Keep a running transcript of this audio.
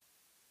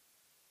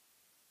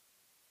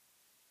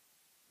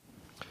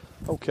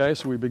Okay,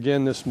 so we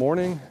begin this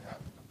morning.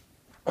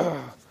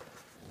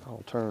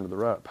 I'll turn to the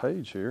right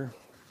page here.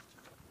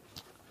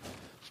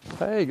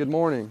 Hey, good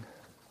morning.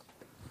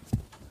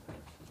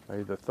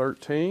 May the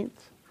 13th,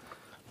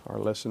 our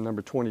lesson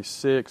number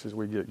 26 as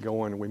we get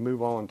going. We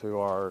move on to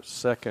our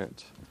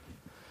second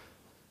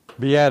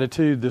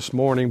beatitude this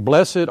morning.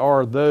 Blessed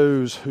are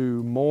those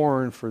who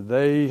mourn, for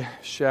they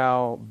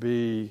shall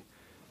be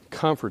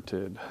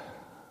comforted.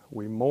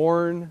 We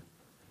mourn.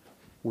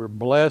 We're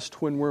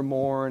blessed when we're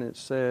mourn, it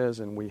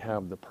says, and we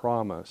have the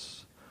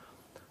promise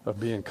of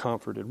being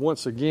comforted.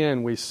 Once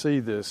again, we see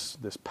this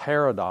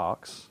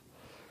paradox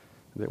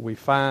that we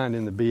find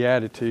in the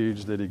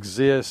Beatitudes that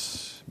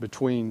exists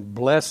between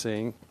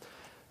blessing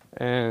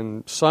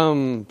and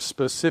some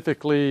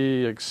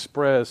specifically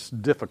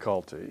expressed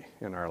difficulty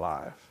in our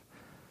life.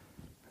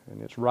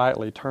 And it's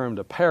rightly termed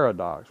a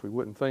paradox. We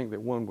wouldn't think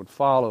that one would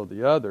follow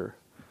the other.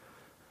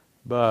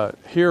 But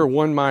here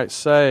one might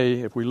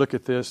say, if we look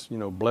at this,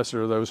 blessed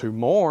are those who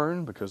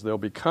mourn because they'll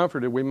be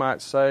comforted. We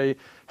might say,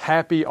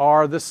 happy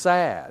are the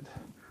sad.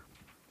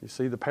 You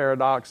see the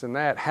paradox in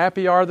that?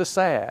 Happy are the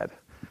sad.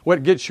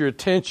 What gets your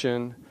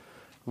attention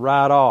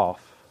right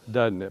off,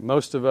 doesn't it?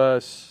 Most of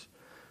us,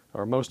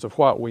 or most of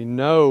what we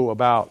know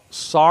about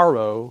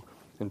sorrow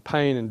and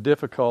pain and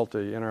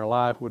difficulty in our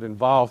life would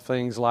involve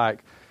things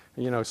like,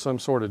 some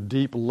sort of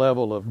deep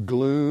level of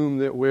gloom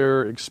that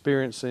we're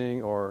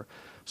experiencing, or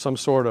some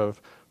sort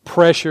of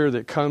pressure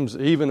that comes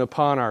even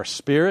upon our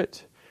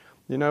spirit,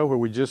 where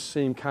we just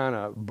seem kind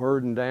of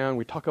burdened down.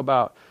 We talk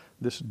about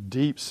this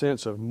deep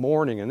sense of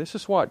mourning, and this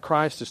is what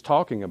Christ is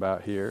talking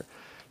about here.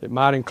 It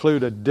might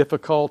include a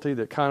difficulty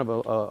that kind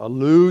of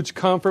eludes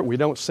comfort. We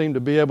don't seem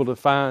to be able to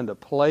find a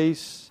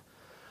place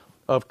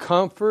of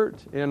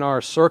comfort in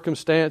our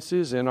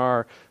circumstances, in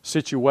our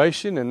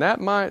situation, and that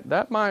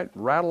might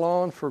rattle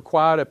on for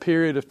quite a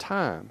period of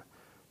time.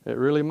 It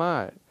really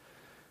might.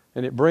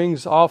 And it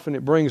brings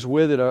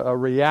with it a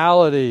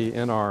reality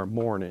in our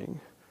mourning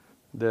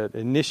that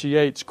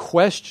initiates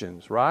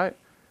questions, right?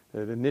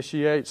 It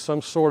initiates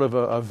some sort of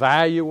a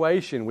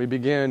evaluation. We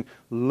begin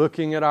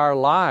looking at our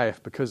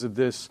life because of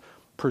this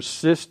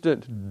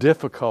persistent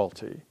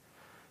difficulty.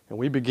 And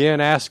we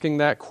begin asking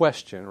that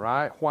question,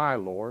 right? Why,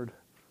 Lord?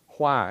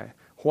 Why?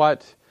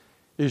 What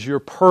is your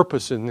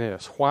purpose in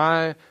this?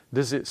 Why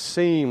does it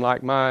seem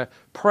like my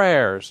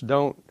prayers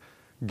don't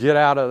get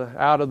out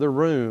of the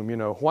room?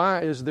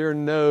 Why is there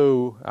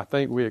no, I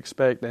think we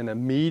expect, an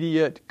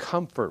immediate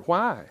comfort?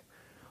 Why?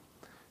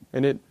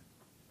 And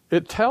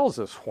it tells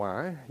us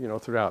why,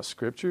 throughout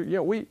Scripture.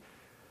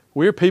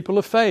 We're people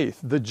of faith.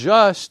 The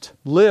just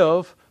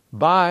live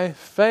by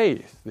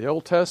faith. The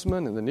Old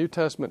Testament and the New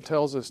Testament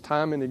tells us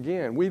time and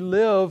again, we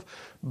live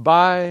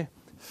by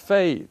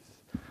faith.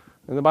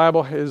 And the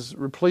Bible is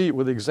replete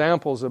with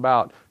examples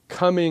about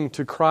coming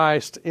to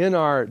Christ in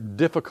our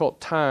difficult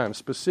times,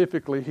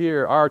 specifically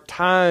here, our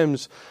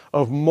times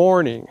of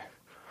mourning,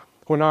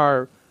 when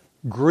our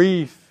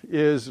grief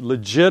is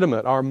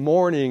legitimate, our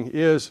mourning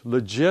is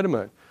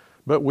legitimate,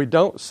 but we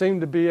don't seem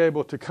to be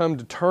able to come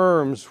to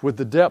terms with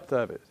the depth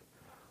of it.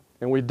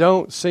 And we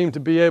don't seem to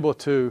be able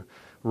to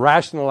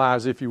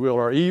rationalize, if you will,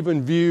 or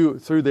even view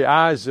through the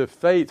eyes of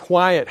faith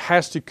why it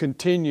has to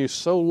continue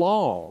so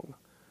long.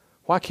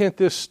 Why can't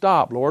this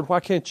stop, Lord?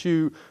 Why can't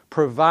you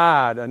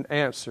provide an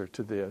answer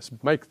to this?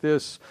 Make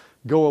this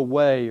go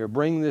away or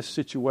bring this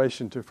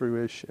situation to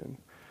fruition.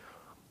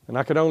 And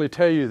I can only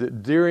tell you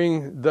that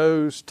during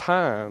those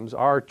times,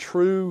 our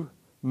true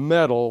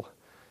mettle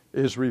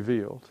is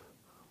revealed.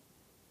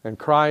 And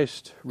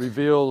Christ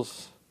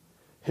reveals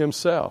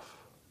Himself.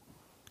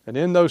 And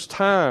in those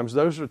times,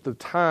 those are the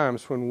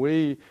times when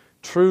we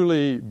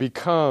truly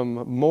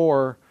become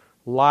more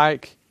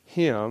like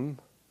Him,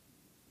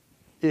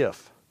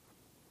 if.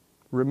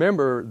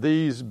 Remember,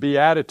 these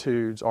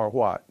Beatitudes are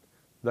what?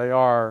 They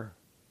are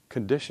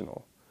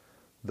conditional.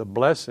 The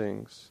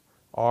blessings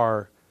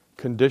are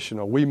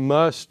conditional. We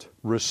must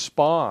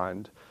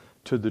respond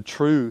to the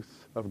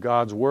truth of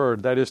God's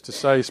Word. That is to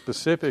say,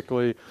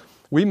 specifically,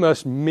 we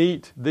must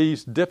meet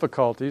these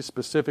difficulties,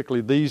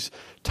 specifically these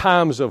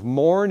times of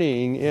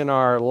mourning in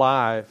our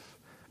life,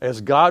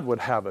 as God would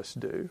have us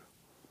do.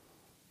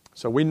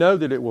 So we know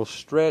that it will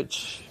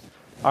stretch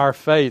our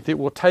faith. It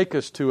will take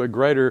us to a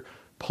greater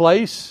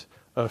place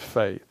of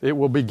faith. It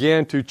will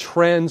begin to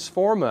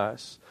transform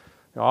us.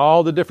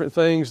 All the different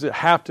things that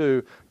have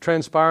to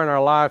transpire in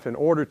our life in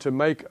order to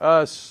make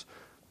us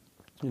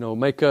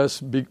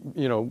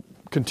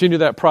continue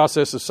that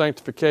process of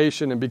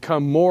sanctification and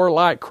become more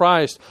like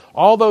Christ.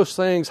 All those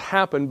things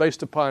happen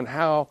based upon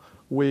how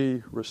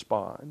we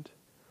respond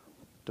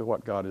to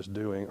what God is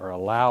doing or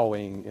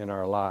allowing in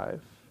our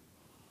life.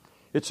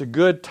 It's a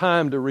good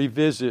time to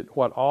revisit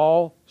what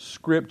all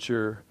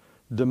Scripture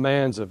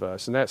demands of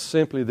us, and that's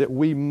simply that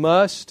we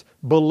must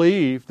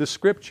believe the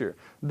Scripture.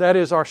 That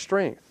is our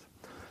strength.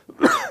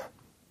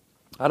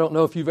 I don't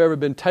know if you've ever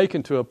been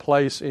taken to a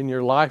place in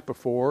your life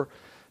before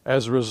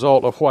as a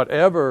result of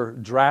whatever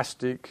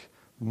drastic,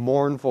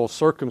 mournful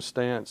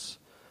circumstance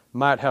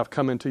might have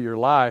come into your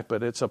life,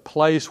 but it's a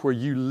place where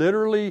you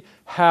literally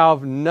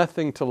have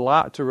nothing to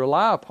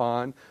rely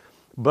upon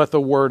but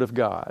the Word of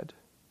God.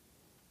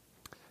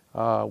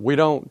 We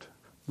don't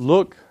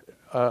look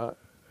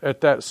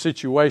at that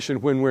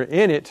situation when we're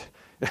in it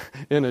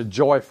in a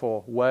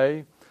joyful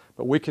way,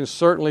 but we can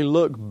certainly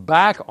look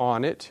back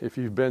on it if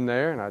you've been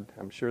there, and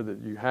I'm sure that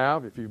you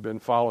have, if you've been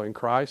following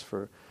Christ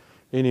for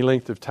any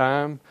length of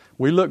time.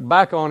 We look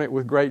back on it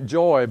with great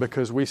joy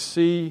because we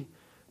see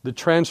the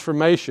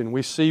transformation.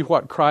 We see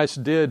what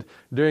Christ did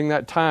during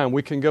that time.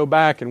 We can go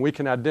back and we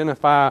can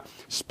identify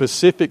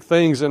specific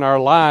things in our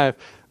life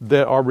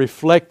that are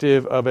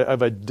reflective of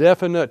a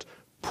definite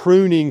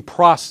pruning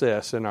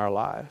process in our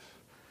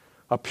life,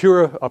 a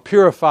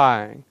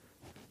purifying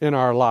in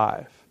our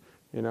life,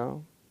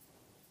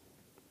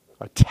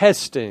 a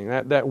testing.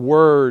 That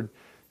word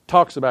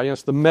talks about,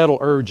 it's the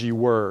metallurgy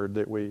word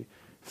that we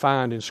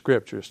find in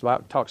Scripture. It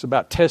talks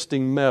about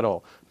testing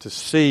metal to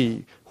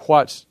see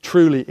what's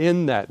truly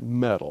in that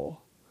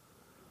metal.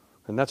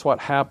 And that's what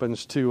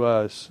happens to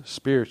us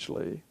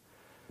spiritually.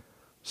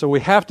 So we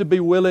have to be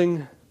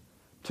willing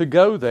to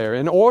go there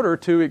in order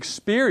to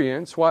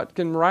experience what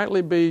can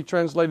rightly be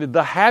translated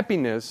the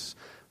happiness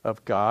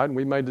of God. And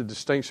we made the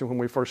distinction when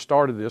we first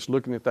started this,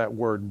 looking at that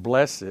word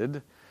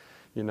blessed.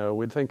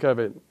 We'd think of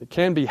it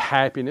can be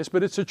happiness,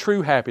 but it's a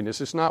true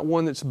happiness. It's not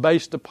one that's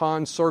based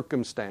upon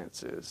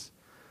circumstances.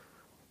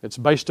 It's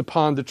based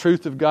upon the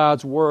truth of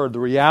God's Word, the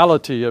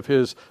reality of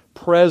His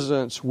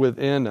presence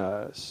within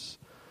us.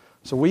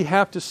 So we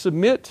have to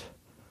submit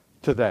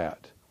to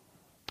that.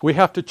 We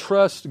have to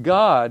trust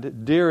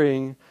God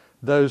during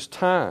those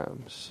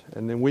times.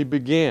 And then we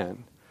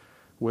begin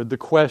with the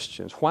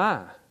questions.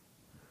 Why?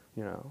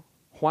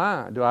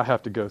 Why do I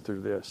have to go through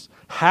this?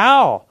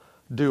 How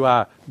do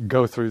I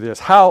go through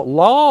this? How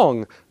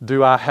long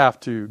do I have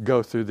to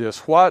go through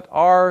this? What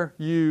are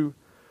you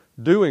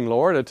doing,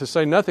 Lord? And to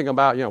say nothing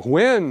about,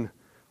 when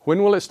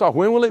will it start?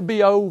 When will it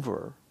be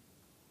over?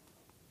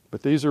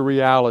 But these are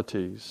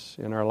realities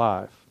in our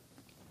life.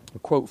 A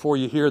quote for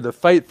you here: the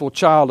faithful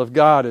child of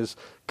God is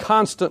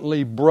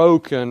constantly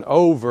broken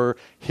over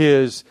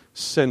his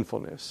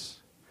sinfulness.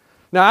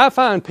 Now, I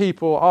find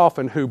people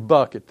often who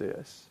buck at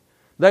this.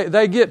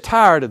 They get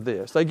tired of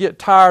this. They get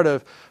tired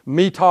of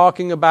me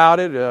talking about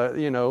it,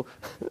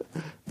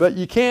 But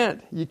you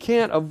can't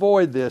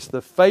avoid this.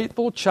 The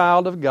faithful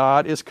child of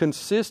God is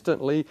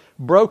consistently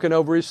broken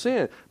over his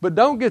sin. But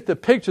don't get the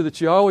picture that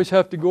you always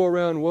have to go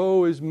around,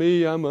 woe is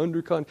me, I'm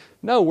under condemnation.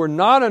 No, we're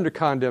not under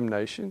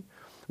condemnation.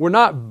 We're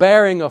not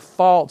bearing a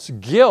false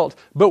guilt,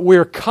 but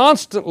we're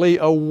constantly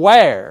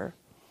aware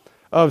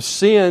of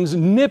sins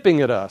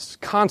nipping at us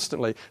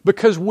constantly,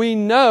 because we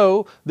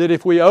know that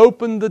if we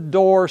open the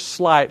door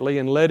slightly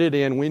and let it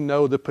in, we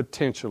know the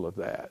potential of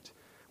that.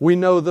 We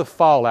know the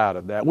fallout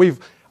of that.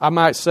 I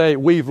might say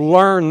we've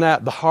learned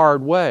that the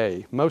hard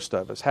way, most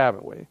of us,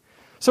 haven't we?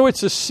 So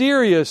it's a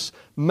serious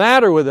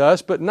matter with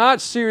us, but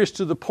not serious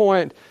to the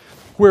point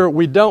where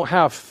we don't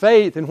have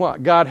faith in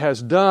what God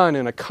has done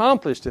and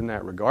accomplished in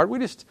that regard. We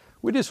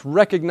just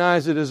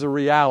recognize it as a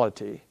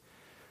reality.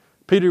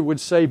 Peter would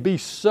say, be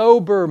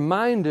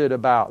sober-minded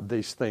about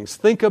these things.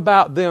 Think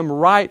about them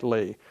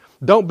rightly.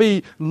 Don't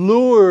be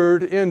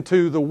lured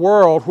into the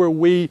world where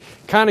we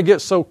kind of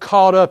get so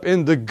caught up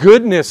in the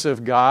goodness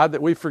of God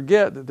that we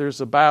forget that there's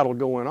a battle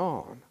going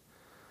on.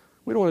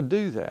 We don't want to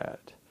do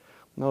that.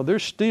 No,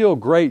 there's still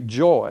great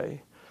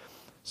joy.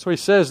 So he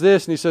says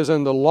this, and he says,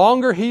 and the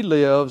longer he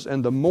lives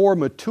and the more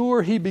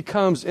mature he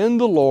becomes in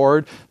the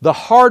Lord, the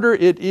harder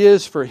it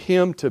is for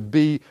him to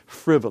be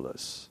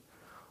frivolous.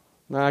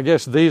 Now, I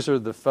guess these are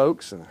the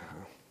folks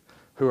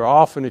who are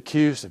often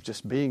accused of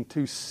just being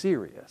too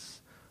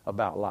serious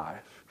about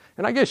life.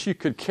 And I guess you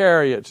could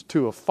carry it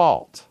to a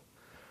fault.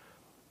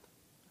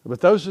 But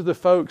those are the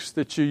folks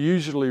that you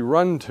usually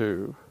run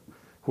to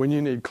when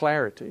you need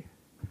clarity,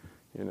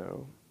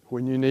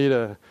 when you need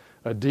a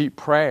deep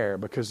prayer,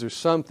 because there's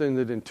something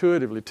that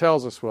intuitively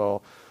tells us,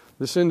 well,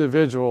 this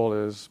individual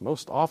is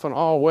most often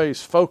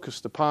always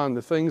focused upon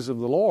the things of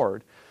the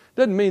Lord.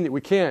 Doesn't mean that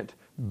we can't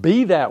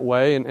be that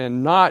way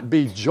and not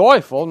be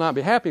joyful, not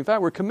be happy. In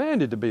fact, we're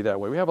commanded to be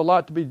that way. We have a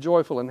lot to be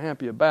joyful and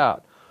happy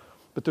about.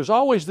 But there's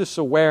always this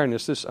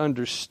awareness, this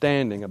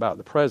understanding about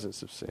the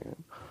presence of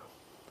sin.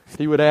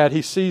 He would add,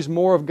 he sees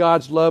more of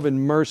God's love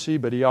and mercy,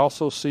 but he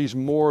also sees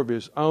more of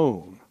his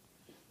own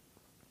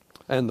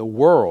and the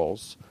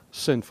world's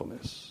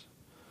sinfulness.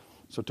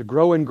 So to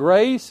grow in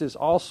grace is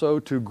also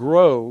to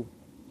grow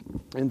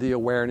in the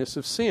awareness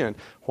of sin.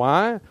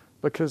 Why?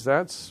 Because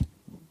that's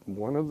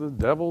one of the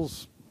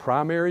devil's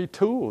primary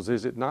tools,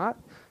 is it not?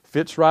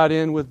 Fits right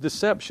in with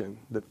deception,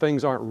 that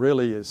things aren't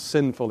really as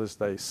sinful as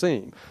they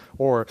seem.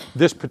 Or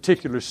this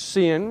particular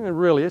sin, and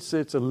really it's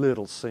a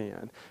little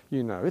sin.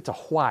 It's a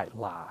white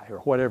lie, or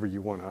whatever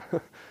you want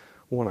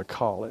to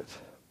call it.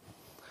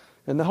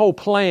 And the whole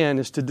plan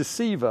is to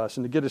deceive us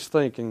and to get us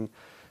thinking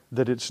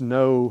that it's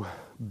no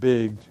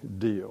big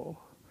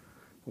deal.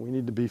 We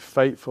need to be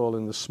faithful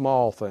in the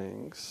small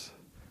things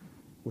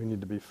we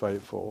need to be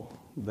faithful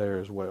there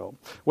as well.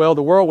 Well,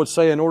 the world would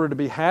say in order to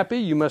be happy,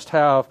 you must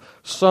have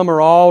some or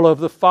all of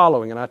the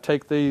following. And I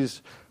take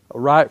these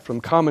right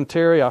from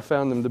commentary. I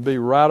found them to be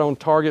right on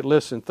target.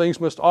 Listen, things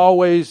must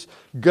always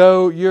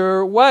go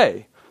your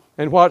way.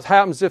 And what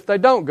happens if they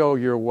don't go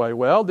your way?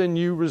 Well, then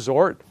you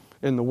resort,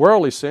 in the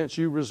worldly sense,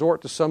 you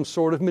resort to some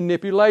sort of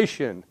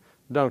manipulation,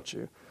 don't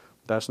you?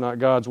 That's not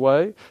God's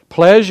way.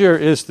 Pleasure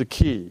is the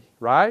key,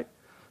 right?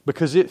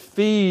 Because it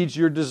feeds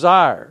your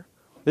desire.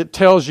 It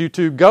tells you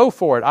to go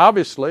for it.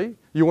 Obviously,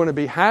 you want to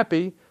be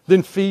happy,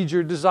 then feed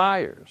your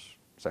desires.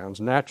 Sounds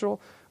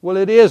natural? Well,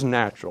 it is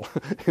natural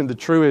in the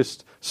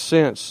truest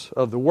sense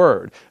of the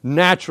word.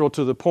 Natural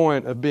to the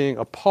point of being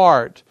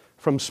apart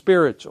from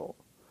spiritual.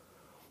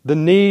 The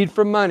need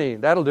for money,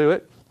 that'll do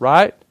it,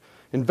 right?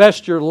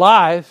 Invest your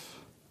life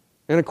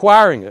in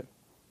acquiring it.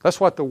 That's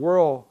what the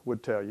world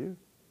would tell you,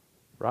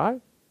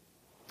 right?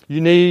 You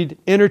need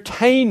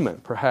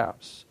entertainment,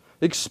 perhaps.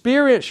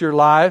 Experience your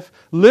life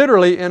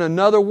literally in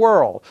another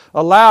world.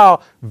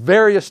 Allow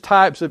various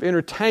types of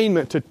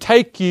entertainment to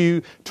take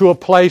you to a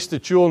place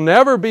that you'll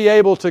never be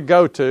able to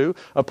go to,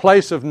 a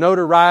place of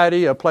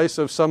notoriety, a place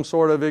of some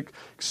sort of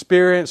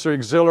experience or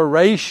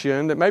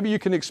exhilaration that maybe you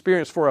can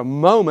experience for a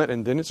moment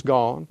and then it's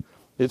gone.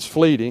 It's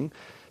fleeting.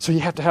 So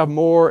you have to have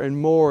more and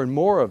more and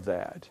more of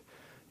that.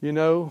 You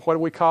know, what do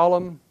we call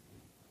them?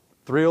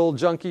 Thrill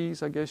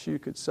junkies, I guess you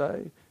could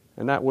say.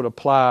 And that would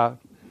apply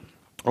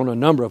on a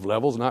number of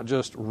levels, not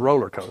just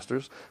roller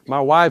coasters.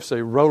 My wife's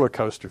a roller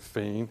coaster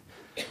fiend.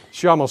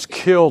 She almost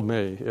killed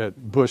me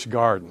at Busch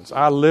Gardens.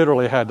 I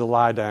literally had to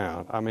lie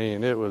down. I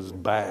mean, it was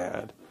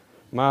bad.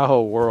 My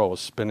whole world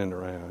was spinning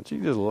around. She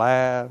just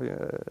laughed. Yeah.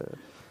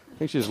 I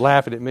think she was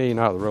laughing at me,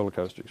 not the roller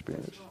coaster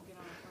experience.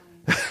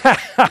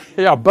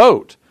 Yeah, a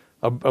boat.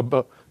 A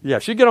boat. Yeah,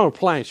 she'd get on a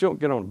plane. She won't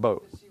get on a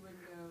boat. She wouldn't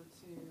go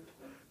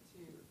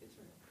to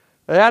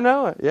Israel. Yeah, I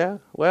know it. Yeah,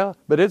 well,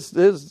 but it's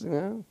you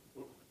know,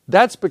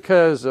 that's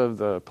because of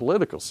the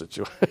political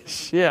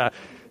situation. Yeah,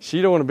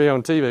 she don't want to be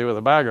on TV with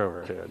a bag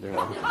over her head. You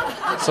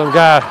know, some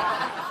guy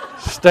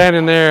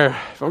standing there.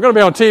 If I'm going to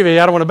be on TV,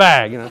 I don't want a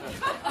bag. You know,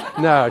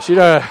 no, she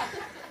does.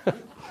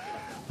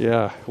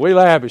 Yeah, we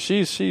laugh, but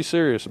she's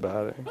serious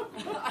about it.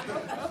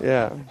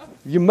 Yeah,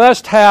 you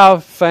must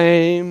have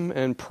fame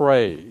and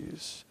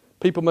praise.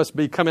 People must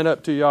be coming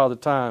up to you all the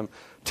time,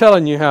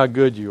 telling you how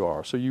good you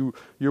are. So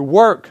your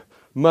work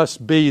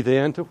must be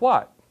then to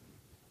what?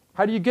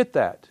 How do you get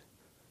that?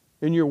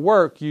 In your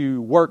work,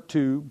 you work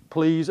to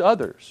please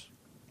others,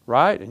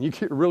 right? And you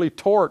get really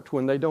torqued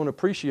when they don't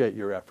appreciate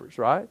your efforts,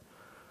 right?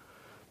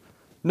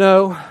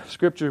 No,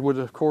 Scripture would,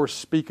 of course,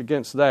 speak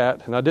against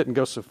that. And I didn't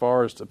go so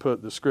far as to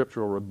put the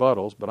scriptural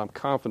rebuttals, but I'm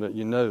confident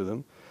you know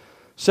them.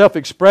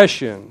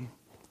 Self-expression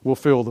will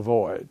fill the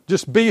void.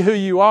 Just be who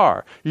you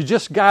are. You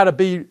just got to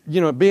be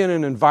in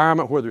an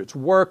environment, whether it's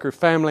work or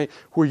family,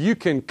 where you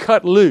can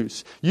cut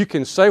loose. You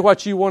can say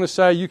what you want to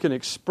say. You can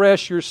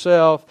express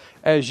yourself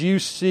as you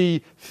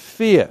see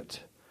fit,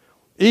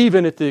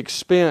 even at the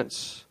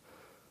expense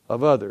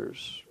of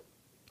others.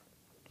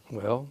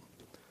 Well,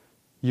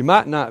 you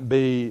might not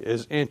be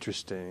as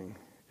interesting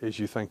as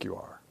you think you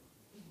are.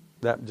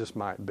 That just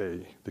might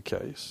be the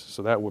case.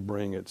 So that would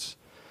bring its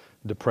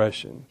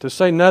depression. To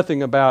say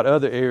nothing about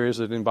other areas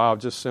that involve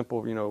just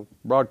simple,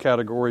 broad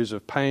categories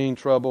of pain,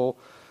 trouble,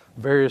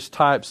 various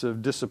types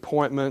of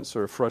disappointments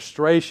or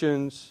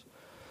frustrations,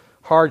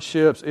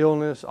 hardships,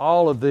 illness,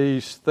 all of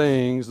these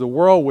things, the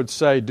world would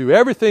say, do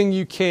everything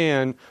you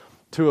can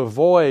to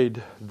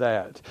avoid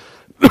that.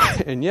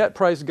 And yet,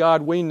 praise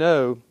God, we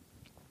know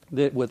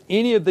that with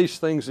any of these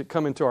things that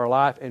come into our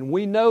life, and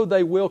we know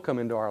they will come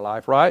into our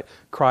life, right?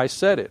 Christ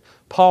said it.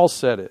 Paul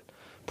said it.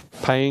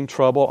 Pain,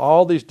 trouble,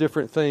 all these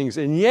different things.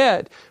 And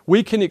yet,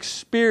 we can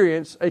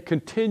experience a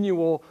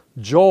continual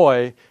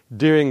joy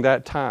during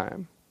that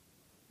time.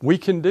 We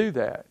can do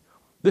that.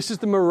 This is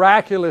the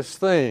miraculous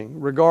thing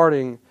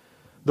regarding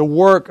the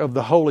work of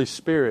the Holy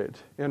Spirit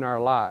in our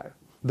life.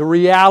 The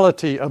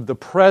reality of the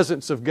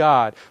presence of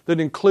God that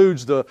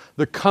includes the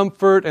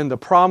comfort and the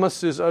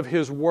promises of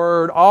His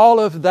Word. All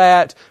of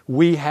that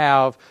we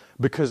have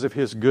because of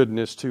His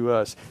goodness to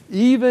us,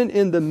 even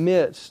in the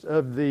midst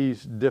of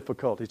these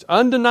difficulties.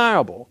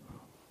 Undeniable.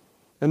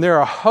 And there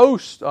are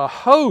a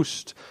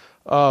host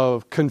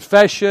of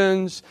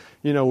confessions,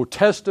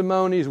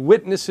 testimonies,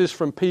 witnesses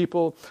from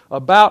people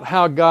about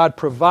how God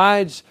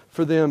provides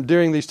for them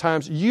during these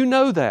times. You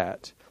know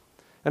that.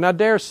 And I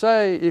dare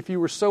say, if you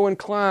were so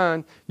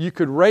inclined, you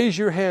could raise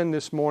your hand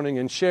this morning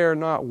and share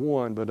not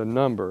one, but a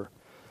number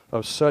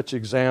of such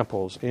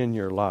examples in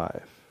your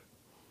life.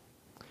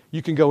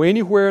 You can go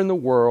anywhere in the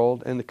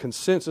world, and the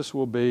consensus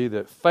will be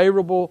that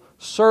favorable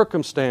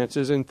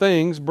circumstances and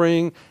things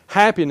bring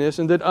happiness,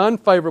 and that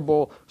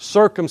unfavorable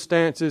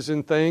circumstances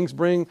and things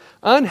bring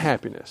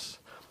unhappiness.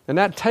 And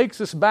that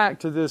takes us back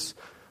to this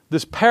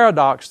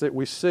paradox that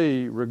we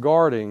see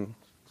regarding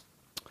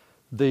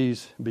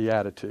these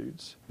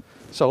Beatitudes.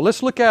 So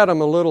let's look at them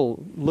a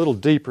little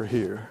deeper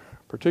here,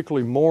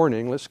 particularly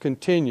mourning. Let's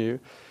continue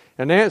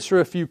and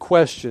answer a few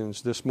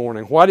questions this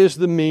morning. What is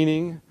the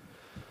meaning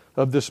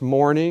of this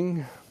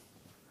mourning?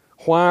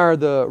 What are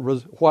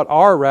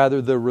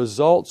the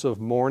results of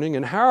mourning,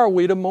 and how are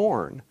we to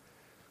mourn?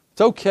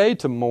 It's okay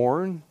to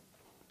mourn,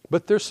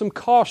 but there's some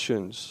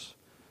cautions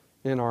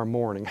in our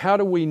mourning. How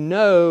do we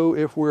know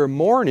if we're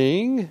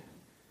mourning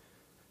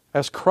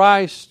as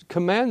Christ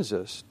commands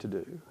us to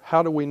do?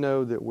 How do we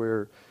know that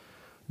we're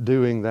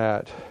doing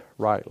that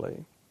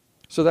rightly?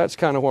 So that's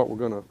kind of what we're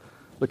going to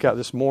look at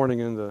this morning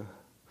in the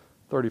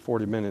 30,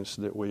 40 minutes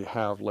that we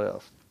have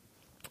left.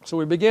 So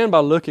we begin by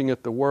looking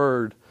at the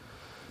word,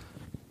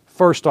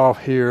 first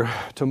off here,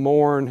 to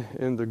mourn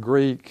in the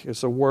Greek.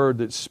 It's a word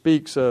that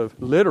speaks of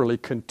literally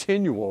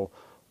continual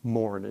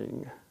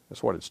mourning.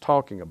 That's what it's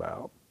talking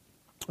about.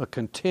 A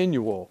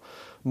continual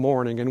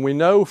mourning. And we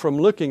know from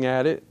looking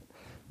at it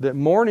that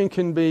mourning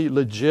can be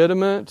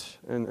legitimate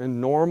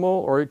and normal,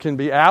 or it can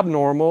be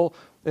abnormal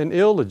and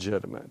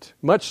illegitimate.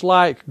 Much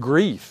like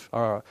grief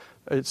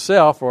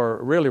itself,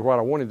 or really what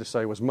I wanted to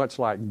say was much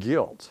like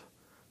guilt.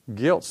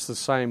 Guilt's the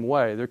same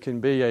way. There can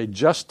be a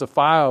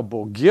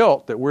justifiable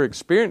guilt that we're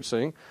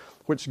experiencing,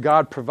 which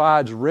God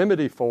provides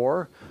remedy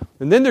for.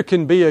 And then there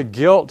can be a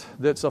guilt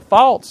that's a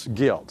false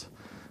guilt.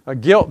 A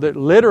guilt that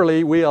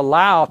literally we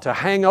allow to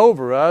hang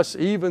over us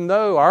even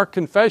though our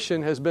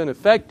confession has been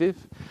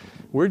effective.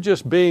 We're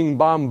just being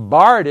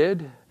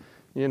bombarded,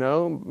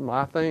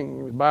 I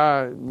think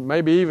by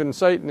maybe even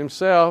Satan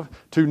himself,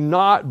 to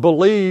not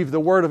believe the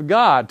Word of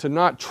God, to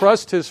not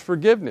trust His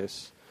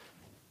forgiveness.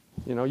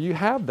 You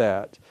have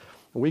that.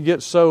 We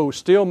get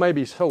still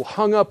maybe so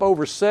hung up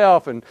over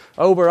self and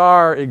over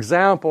our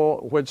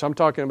example, which I'm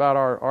talking about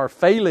our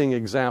failing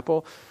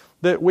example,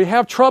 that we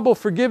have trouble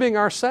forgiving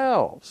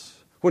ourselves.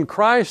 When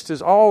Christ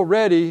has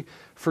already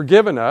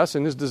forgiven us,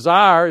 and His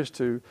desire is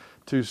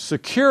to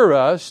secure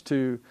us,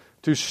 to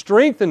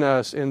strengthen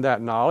us in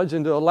that knowledge,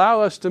 and to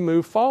allow us to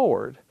move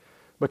forward.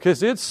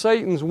 Because it's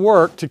Satan's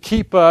work to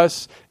keep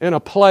us in a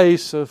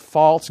place of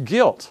false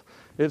guilt.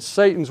 It's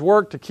Satan's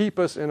work to keep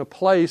us in a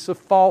place of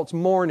false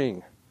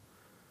mourning.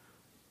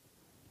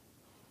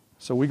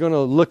 So we're going to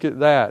look at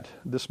that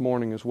this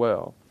morning as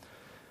well.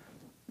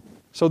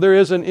 So there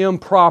is an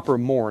improper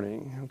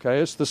mourning. Okay,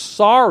 it's the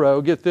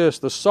sorrow, get this,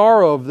 the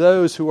sorrow of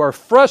those who are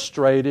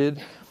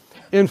frustrated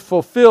in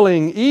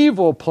fulfilling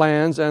evil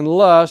plans and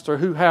lust, or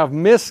who have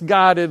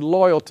misguided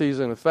loyalties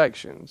and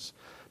affections.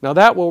 Now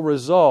that will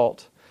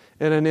result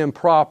in an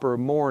improper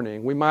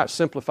mourning. We might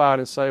simplify it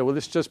and say, well,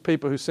 it's just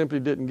people who simply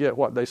didn't get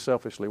what they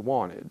selfishly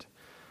wanted,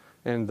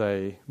 and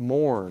they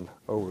mourn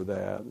over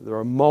that. There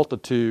are a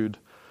multitude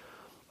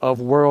of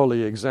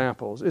worldly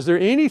examples. Is there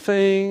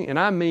anything, and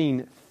I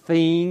mean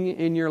thing,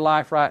 in your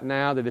life right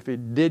now that if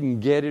it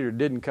didn't get it or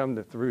didn't come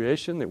to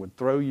fruition, that would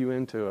throw you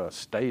into a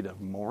state of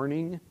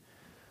mourning?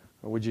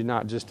 Or would you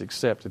not just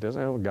accept it as,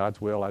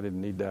 God's will, I didn't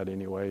need that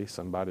anyway,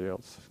 somebody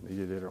else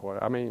needed it or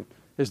what? I mean,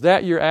 is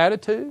that your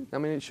attitude? I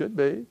mean, it should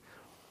be.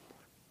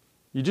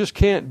 You just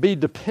can't be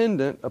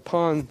dependent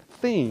upon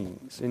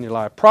things in your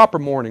life. Proper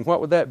mourning,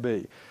 what would that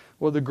be?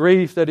 Well, the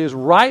grief that is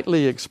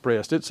rightly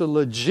expressed. It's a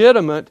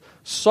legitimate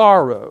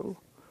sorrow.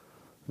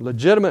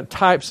 Legitimate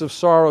types of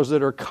sorrows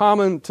that are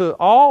common to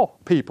all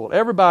people.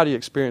 Everybody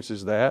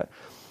experiences that.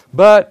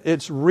 But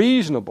it's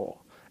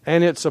reasonable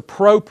and it's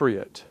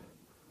appropriate.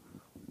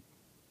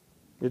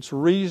 It's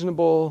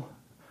reasonable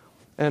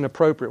and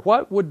appropriate.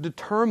 What would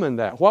determine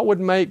that? What would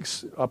make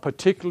a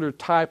particular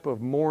type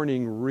of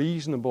mourning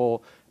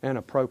reasonable and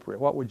appropriate?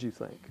 What would you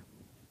think?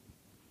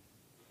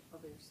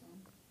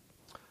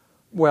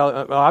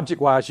 Well,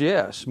 object-wise,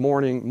 yes.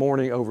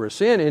 Mourning over a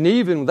sin. And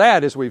even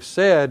that, as we've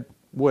said,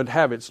 would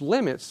have its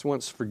limits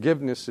once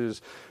forgiveness is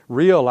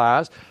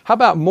realized. How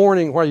about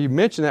mourning, where you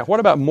mentioned that, what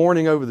about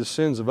mourning over the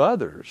sins of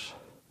others?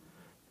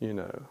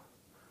 There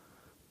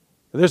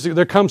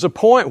comes a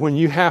point when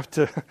you have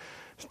to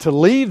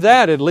leave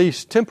that, at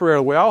least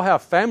temporarily. We all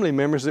have family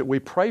members that we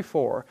pray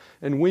for,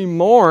 and we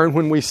mourn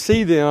when we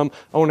see them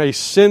on a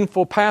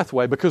sinful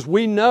pathway because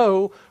we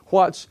know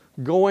what's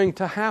going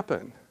to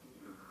happen.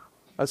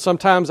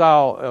 Sometimes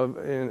I'll,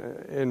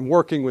 in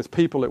working with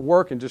people at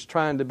work and just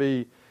trying to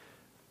be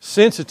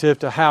sensitive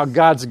to how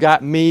God's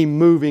got me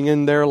moving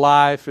in their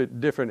life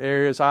at different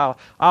areas,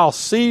 I'll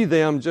see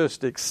them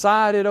just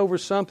excited over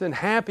something,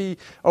 happy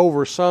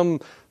over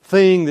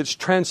something that's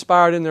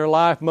transpired in their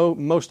life,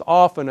 most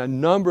often a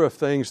number of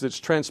things that's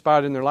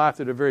transpired in their life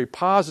that are very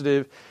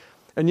positive,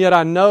 and yet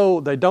I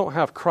know they don't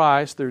have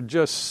Christ, they're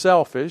just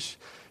selfish.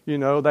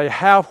 They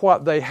have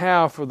what they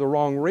have for the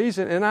wrong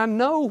reason, and I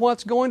know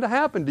what's going to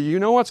happen. Do you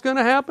know what's going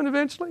to happen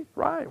eventually?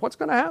 Right, what's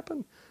going to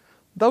happen?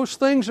 Those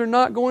things are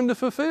not going to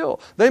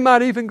fulfill. They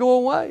might even go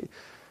away.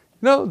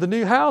 The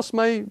new house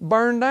may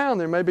burn down.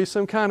 There may be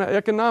some kind of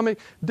economic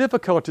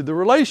difficulty. The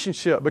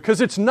relationship,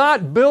 because it's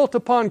not built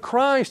upon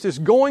Christ, is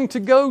going to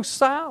go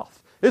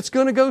south. It's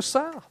going to go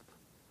south.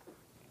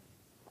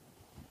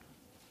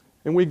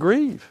 And we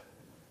grieve.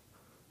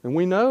 And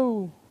we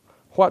know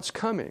what's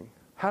coming.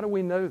 How do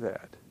we know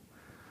that?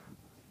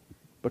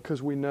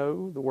 Because we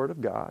know the Word of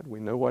God. We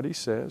know what He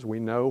says. We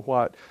know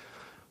what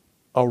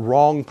a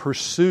wrong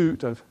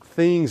pursuit of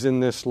things in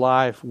this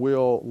life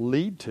will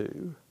lead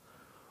to.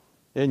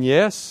 And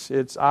yes,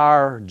 it's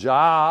our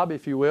job,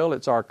 if you will,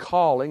 it's our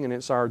calling, and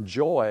it's our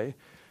joy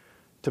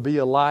to be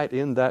a light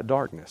in that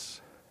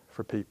darkness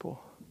for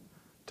people,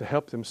 to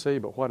help them see.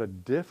 But what a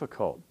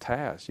difficult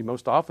task. You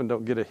most often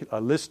don't get a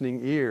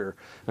listening ear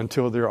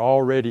until they're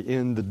already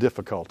in the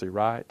difficulty,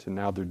 right? And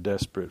now they're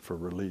desperate for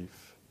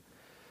relief.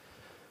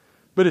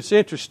 But it's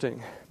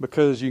interesting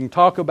because you can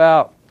talk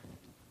about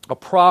a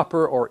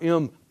proper or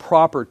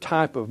improper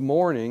type of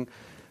mourning,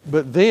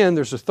 but then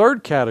there's a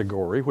third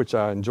category, which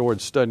I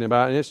enjoyed studying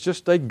about, and it's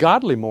just a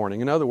godly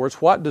mourning. In other words,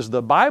 what does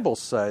the Bible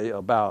say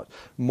about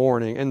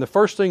mourning? And the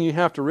first thing you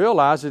have to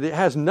realize is it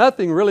has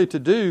nothing really to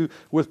do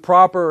with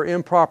proper or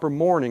improper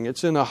mourning.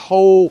 It's in a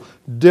whole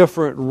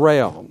different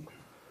realm,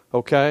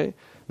 okay?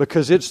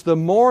 Because it's the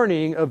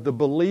mourning of the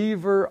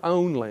believer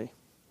only.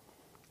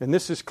 And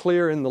this is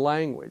clear in the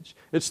language.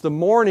 It's the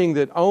mourning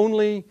that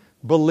only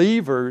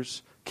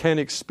believers can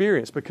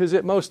experience, because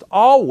it most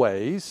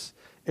always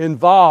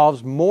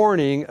involves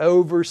mourning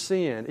over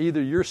sin,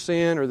 either your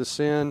sin or the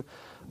sin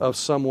of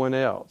someone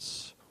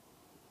else.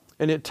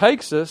 And it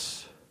takes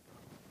us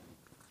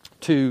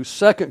to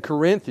 2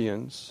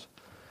 Corinthians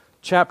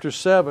chapter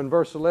 7,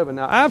 verse 11.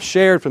 Now, I've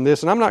shared from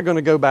this, and I'm not going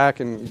to go back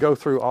and go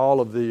through all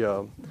of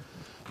the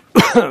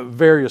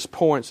various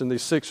points and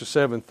these 6 or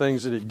 7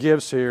 things that it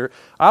gives here.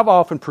 I've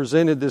often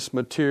presented this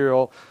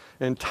material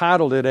and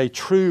titled it A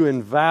True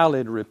and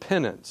Valid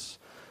Repentance.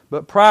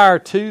 But prior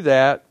to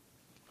that,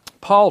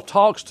 Paul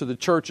talks to the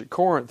church at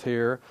Corinth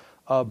here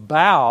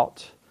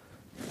about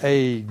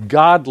a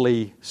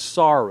godly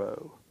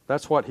sorrow.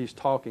 That's what he's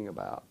talking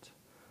about.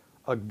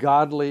 A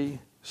godly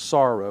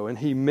sorrow. And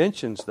he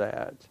mentions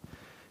that.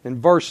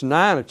 In verse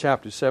 9 of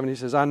chapter 7, he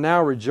says, I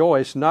now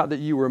rejoice, not that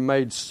you were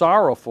made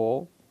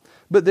sorrowful,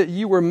 but that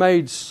you were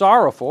made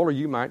sorrowful, or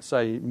you might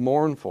say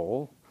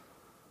mournful,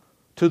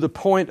 to the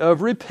point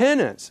of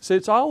repentance. So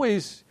it's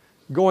always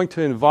going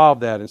to involve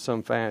that in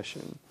some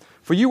fashion.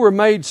 For you were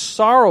made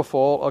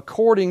sorrowful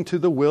according to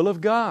the will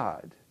of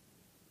God.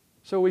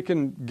 So we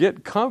can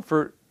get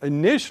comfort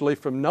initially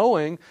from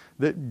knowing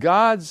that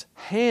God's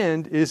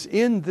hand is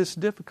in this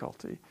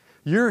difficulty.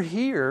 You're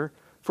here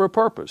for a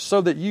purpose,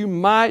 so that you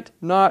might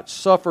not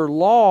suffer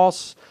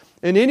loss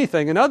in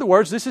anything. In other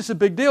words, this is a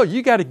big deal.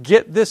 You got to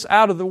get this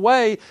out of the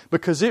way,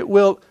 because it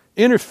will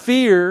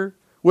interfere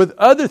with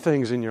other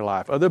things in your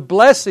life, other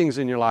blessings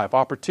in your life,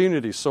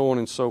 opportunities, so on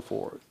and so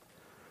forth.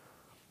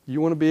 You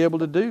want to be able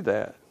to do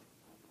that.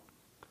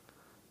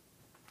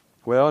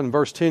 Well, in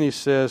verse 10 he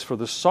says, for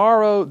the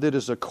sorrow that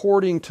is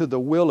according to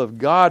the will of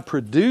God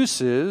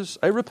produces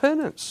a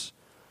repentance.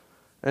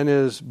 And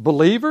as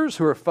believers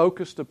who are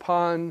focused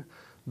upon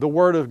the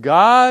Word of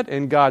God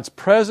and God's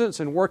presence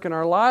and work in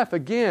our life,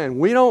 again,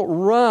 we don't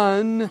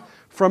run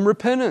from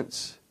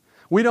repentance.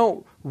 We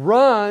don't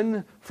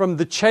run from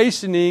the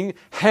chastening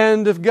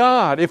hand of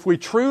God. If we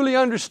truly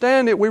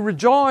understand it, we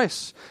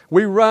rejoice.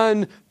 We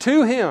run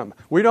to Him.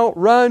 We don't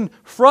run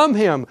from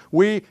Him.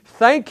 We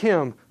thank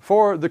Him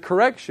for the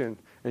correction.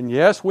 And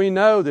yes, we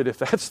know that if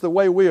that's the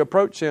way we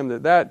approach Him,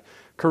 that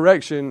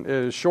correction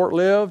is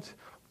short-lived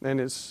and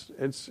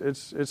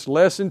it's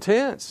less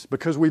intense,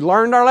 because we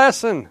learned our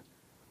lesson.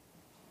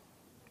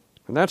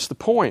 And that's the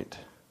point.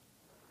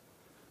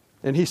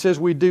 And he says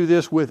we do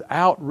this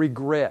without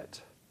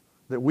regret.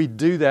 That we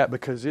do that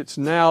because it's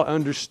now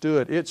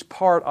understood. It's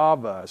part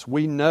of us.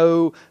 We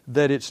know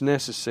that it's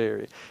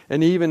necessary.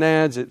 And he even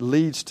adds it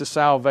leads to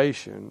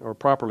salvation, or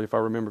properly, if I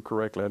remember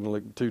correctly, I didn't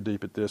look too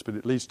deep at this, but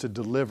it leads to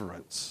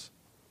deliverance.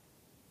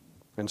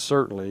 And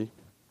certainly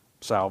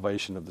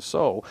salvation of the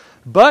soul.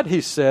 But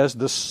he says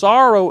the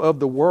sorrow of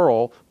the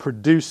world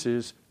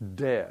produces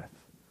death.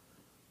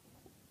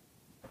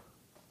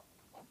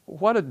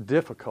 What a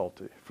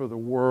difficulty for the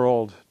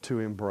world to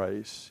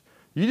embrace.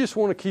 You just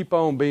want to keep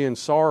on being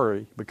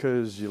sorry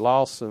because you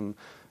lost some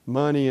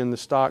money in the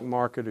stock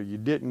market, or you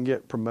didn't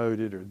get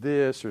promoted, or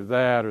this or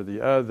that or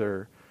the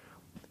other.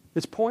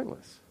 It's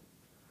pointless.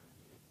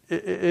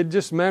 It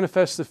just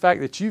manifests the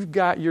fact that you've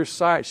got your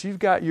sights, you've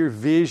got your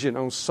vision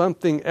on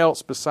something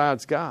else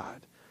besides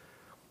God.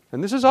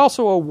 And this is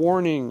also a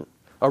warning,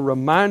 a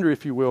reminder,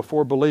 if you will,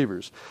 for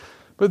believers.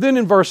 But then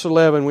in verse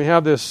 11, we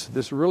have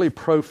this really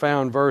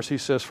profound verse. He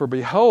says, for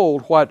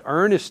behold, what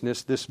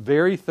earnestness this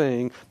very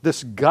thing,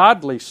 this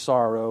godly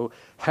sorrow,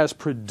 has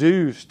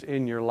produced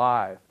in your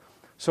life.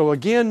 So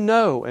again,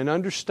 know and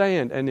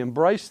understand and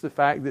embrace the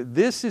fact that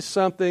this is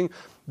something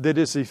that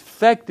is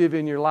effective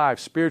in your life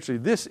spiritually.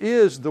 This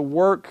is the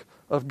work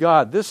of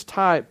God, this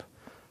type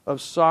of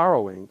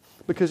sorrowing,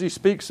 because he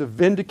speaks of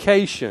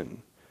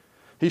vindication.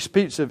 He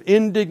speaks of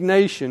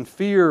indignation,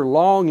 fear,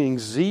 longing,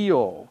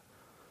 zeal,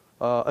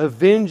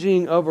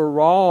 avenging of a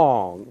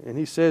wrong. And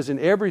he says, in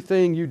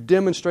everything you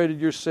demonstrated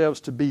yourselves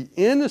to be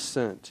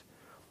innocent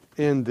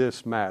in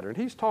this matter. And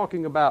he's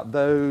talking about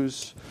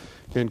those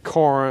in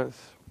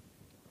Corinth,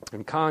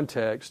 in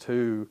context,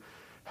 who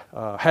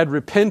had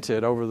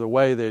repented over the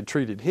way they had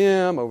treated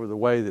him, over the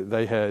way that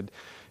they had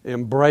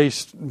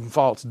embraced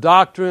false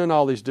doctrine,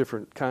 all these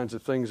different kinds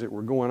of things that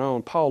were going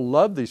on. Paul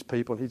loved these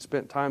people, and he'd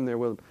spent time there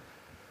with them.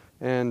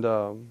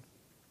 And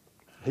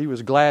He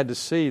was glad to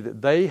see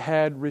that they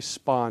had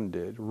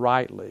responded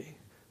rightly.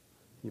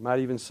 You might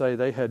even say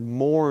they had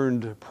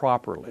mourned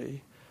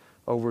properly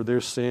over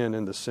their sin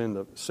and the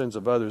sins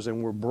of others,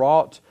 and were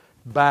brought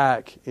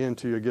back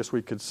into, I guess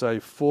we could say,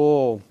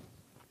 full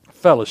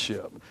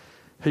fellowship.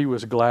 He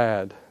was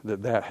glad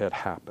that that had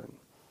happened.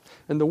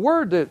 And the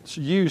word that's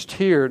used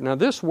here, now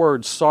this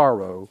word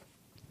sorrow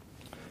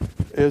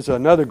is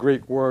another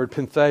Greek word,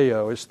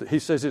 pentheo. He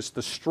says it's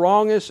the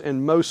strongest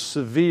and most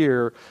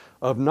severe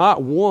of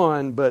not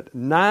one, but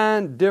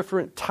 9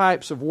 different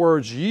types of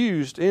words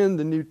used in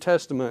the New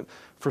Testament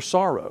for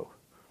sorrow.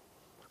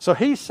 So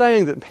he's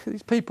saying that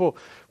these people,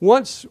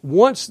 once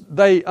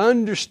they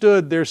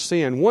understood their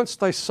sin, once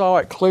they saw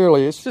it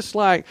clearly, it's just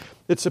like,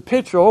 it's a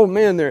picture, oh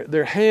man,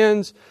 their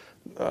hands,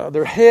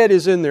 their head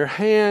is in their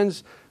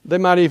hands. They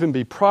might even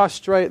be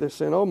prostrate. They're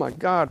saying, oh my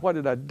God, what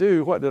did I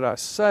do? What did I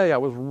say? I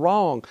was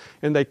wrong.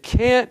 And they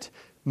can't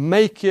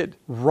make it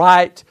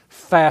right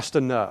fast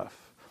enough.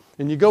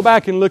 And you go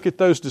back and look at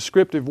those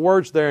descriptive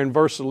words there in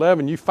verse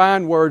 11, you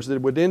find words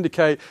that would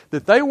indicate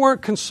that they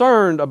weren't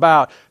concerned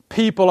about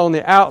people on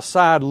the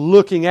outside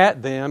looking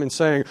at them and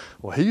saying,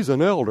 well, he's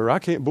an elder. I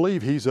can't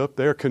believe he's up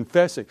there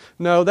confessing.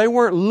 No, they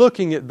weren't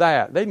looking at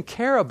that. They didn't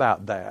care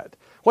about that.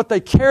 What they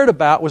cared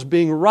about was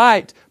being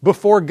right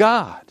before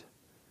God.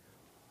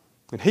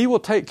 And He will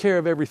take care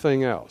of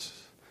everything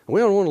else.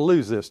 We don't want to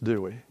lose this,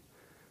 do we?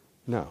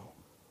 No.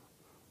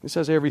 This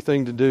has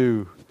everything to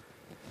do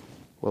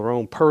with our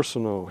own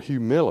personal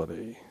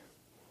humility.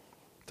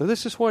 So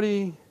this is what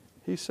he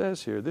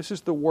says here. This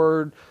is the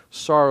word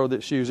sorrow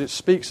that's used. It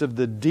speaks of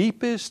the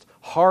deepest,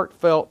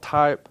 heartfelt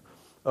type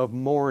of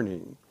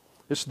mourning.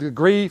 It's the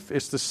grief.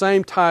 It's the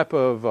same type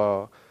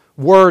of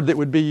word that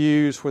would be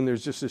used when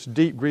there's just this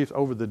deep grief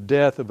over the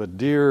death of a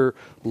dear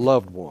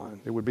loved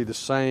one. It would be the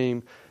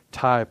same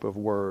type of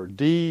word.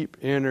 Deep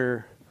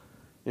inner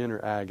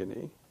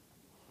agony.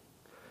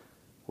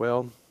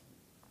 Well,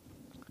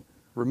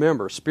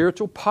 remember,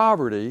 spiritual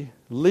poverty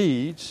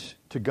leads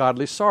to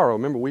godly sorrow.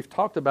 Remember, we've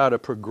talked about a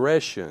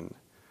progression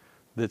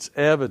that's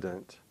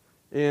evident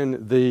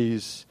in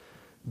these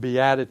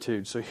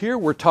Beatitudes. So here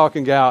we're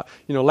talking out,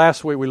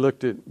 last week we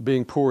looked at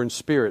being poor in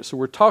spirit. So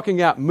we're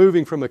talking out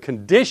moving from a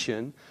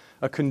condition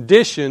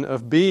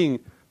of being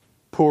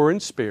poor in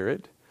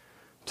spirit,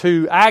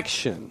 to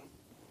action.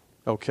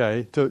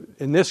 Okay,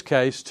 in this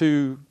case,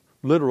 to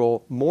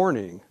literal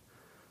mourning.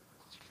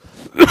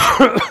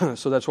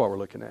 So that's what we're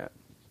looking at.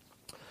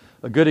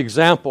 A good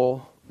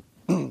example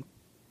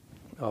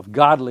of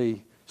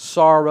godly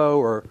sorrow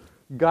or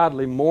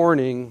godly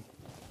mourning,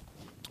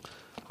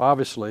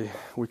 obviously,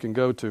 we can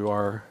go to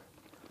our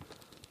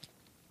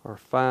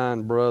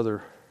fine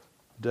brother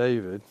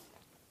David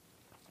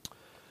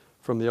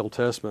from the Old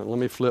Testament. Let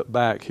me flip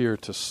back here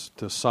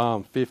to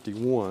Psalm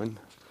 51,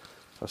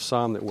 a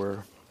psalm that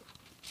we're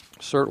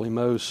certainly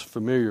most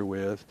familiar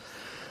with.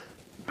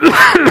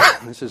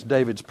 This is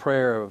David's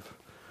prayer of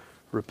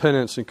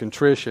repentance and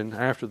contrition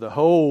after the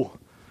whole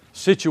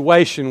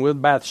situation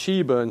with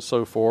Bathsheba and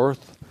so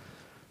forth.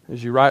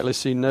 As you rightly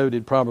see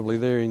noted probably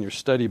there in your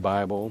study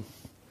Bible,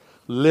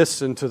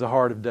 listen to the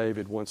heart of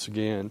David once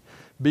again.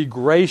 Be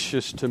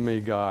gracious to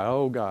me, God.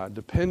 Oh God,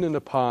 dependent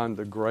upon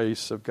the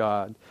grace of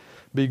God.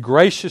 Be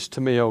gracious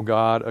to me, O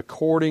God,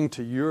 according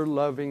to your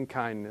loving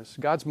kindness.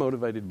 God's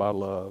motivated by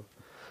love.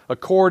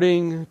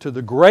 According to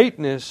the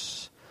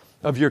greatness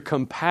of your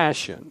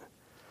compassion,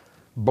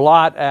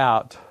 blot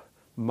out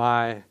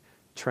my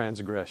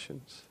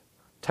transgressions.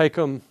 Take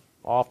them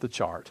off the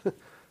chart.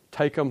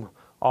 Take them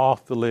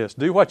off the list.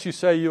 Do what you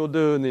say you'll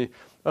do in the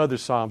other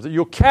Psalms. That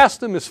you'll cast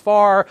them as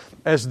far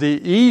as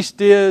the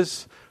east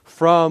is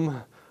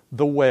from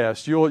the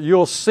west.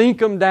 You'll sink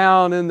them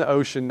down in the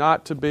ocean,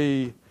 not to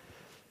be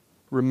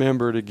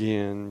remembered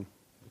again.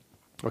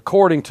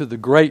 According to the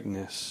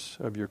greatness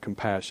of your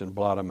compassion,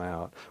 blot them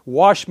out.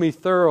 Wash me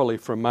thoroughly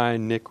from my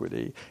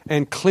iniquity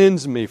and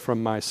cleanse me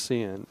from my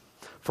sin.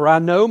 For I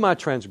know my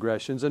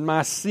transgressions, and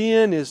my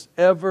sin is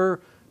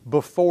ever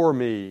before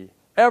me.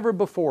 Ever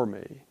before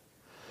me.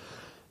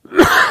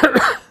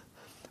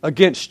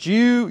 Against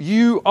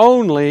you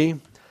only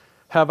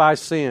have I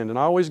sinned. And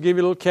I always give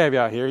you a little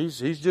caveat here.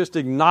 He's just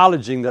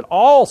acknowledging that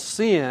all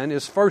sin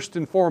is first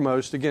and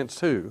foremost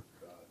against who?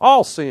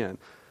 All sin.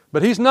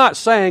 But he's not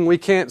saying we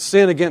can't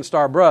sin against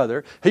our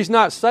brother. He's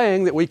not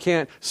saying that we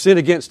can't sin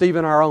against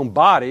even our own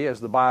body, as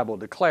the Bible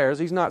declares.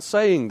 He's not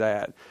saying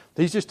that.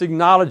 He's just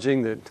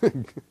acknowledging that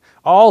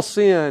all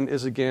sin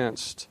is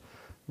against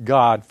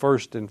God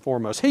first and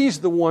foremost.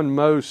 He's the one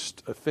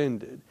most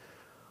offended.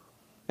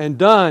 And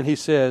done, he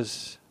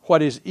says,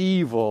 what is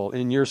evil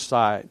in your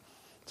sight,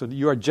 so that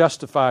you are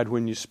justified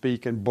when you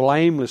speak and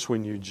blameless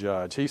when you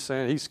judge.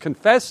 He's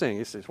confessing.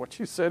 He says, what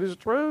you said is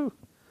true.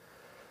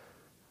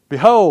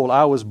 Behold,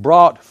 I was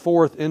brought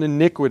forth in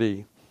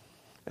iniquity,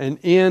 and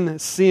in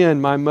sin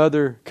my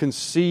mother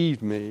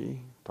conceived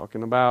me.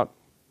 Talking about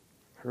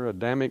her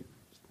Adamic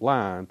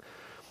line.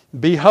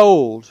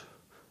 Behold,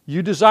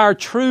 you desire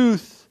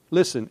truth,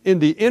 listen, in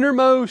the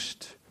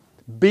innermost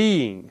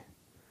being.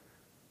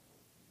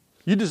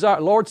 You desire,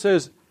 Lord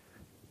says,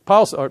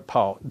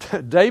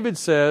 David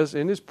says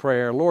in his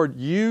prayer, Lord,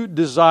 you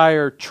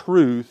desire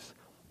truth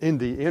in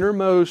the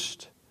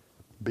innermost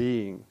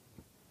being.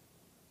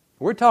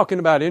 We're talking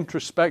about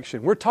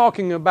introspection. We're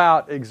talking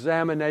about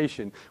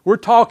examination. We're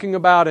talking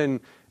about, in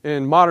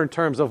modern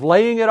terms, of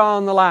laying it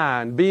on the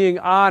line, being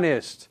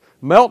honest,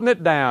 melting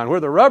it down, where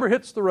the rubber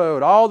hits the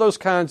road, all those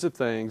kinds of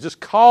things. Just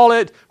call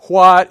it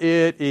what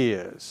it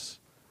is.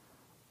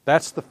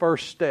 That's the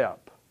first step.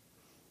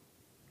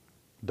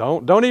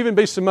 Don't even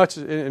be so much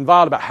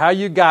involved about how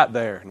you got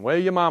there and the way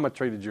your mama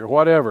treated you or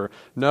whatever.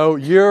 No,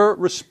 you're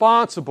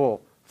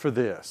responsible for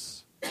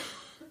this.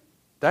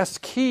 That's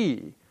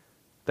key.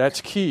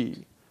 That's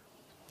key.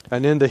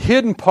 And in the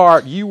hidden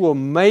part, you will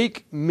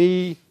make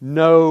me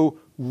know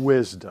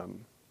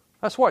wisdom.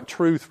 That's what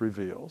truth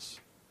reveals.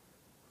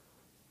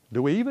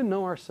 Do we even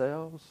know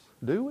ourselves?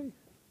 Do we?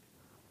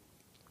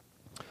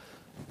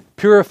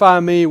 Purify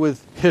me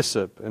with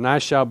hyssop, and I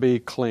shall be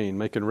clean,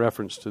 making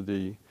reference to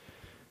the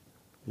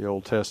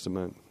Old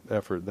Testament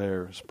effort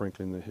there,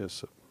 sprinkling the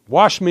hyssop.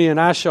 Wash me, and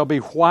I shall be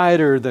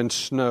whiter than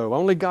snow.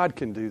 Only God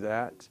can do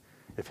that.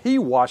 If He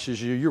washes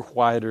you, you're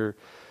whiter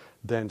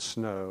than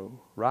snow,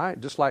 right?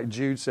 Just like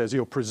Jude says,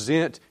 He'll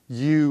present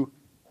you,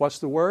 what's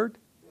the word?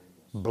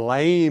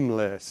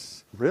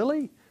 Blameless.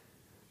 Really?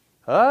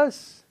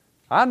 Us?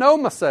 I know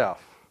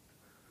myself.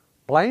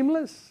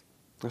 Blameless?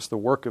 That's the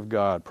work of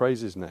God. Praise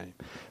His name.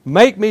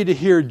 Make me to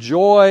hear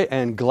joy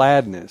and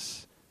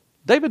gladness.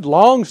 David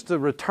longs to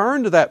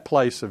return to that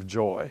place of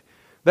joy,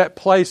 that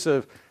place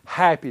of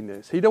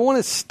happiness. He don't want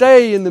to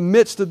stay in the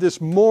midst of this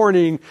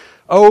mourning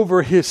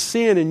over his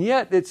sin, and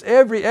yet it's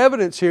every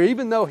evidence here.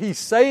 Even though he's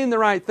saying the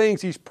right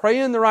things, he's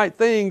praying the right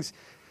things,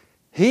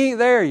 he ain't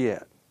there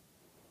yet.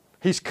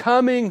 He's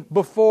coming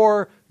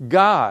before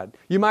God.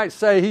 You might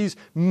say he's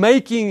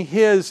making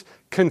his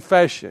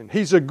confession.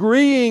 He's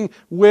agreeing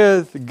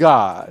with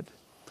God.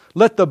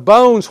 Let the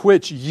bones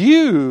which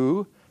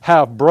you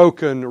have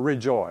broken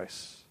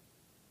rejoice.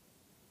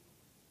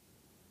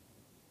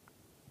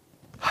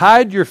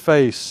 Hide your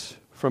face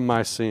from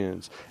my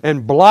sins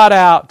and blot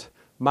out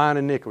mine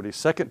iniquity.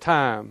 Second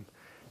time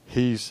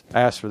he's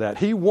asked for that.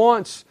 He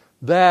wants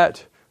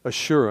that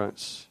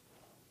assurance.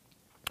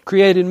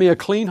 Create in me a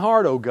clean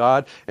heart, O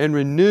God, and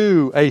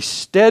renew a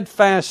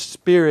steadfast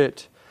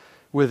spirit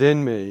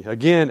within me.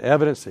 Again,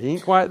 evidence that he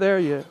ain't quite there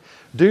yet.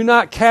 Do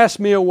not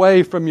cast me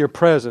away from your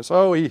presence.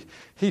 Oh, he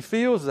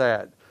feels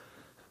that.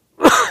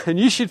 And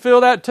you should feel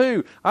that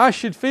too. I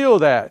should feel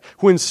that.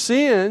 When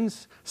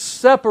sins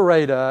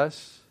separate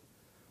us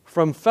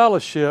from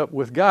fellowship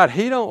with God,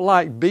 He don't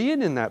like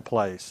being in that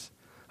place.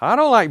 I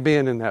don't like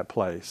being in that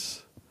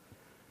place.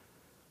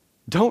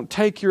 Don't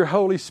take your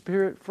Holy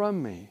Spirit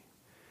from me.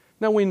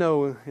 Now we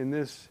know in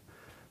this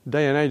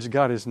day and age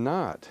God is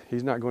not.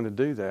 He's not going to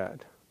do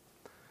that.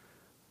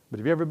 But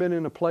have you ever been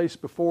in a place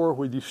before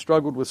where you've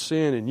struggled with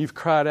sin and you've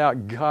cried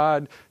out,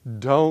 God,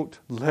 don't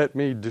let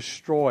me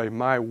destroy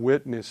my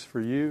witness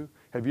for you?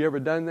 Have you ever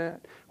done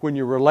that? When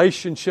your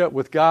relationship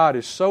with God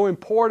is so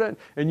important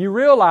and you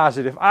realize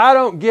that if I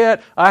don't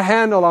get a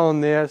handle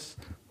on this,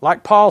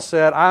 like Paul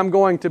said, I'm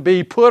going to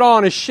be put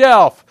on a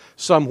shelf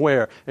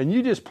somewhere, and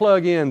you just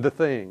plug in the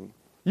thing.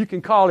 You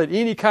can call it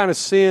any kind of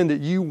sin that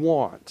you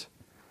want.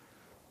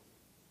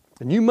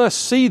 And you must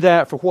see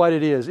that for what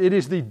it is. It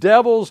is the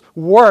devil's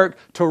work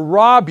to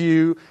rob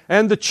you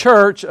and the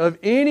church of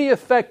any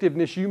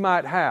effectiveness you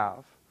might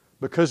have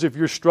because of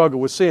your struggle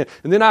with sin.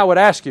 And then I would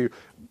ask you,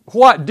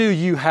 what do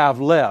you have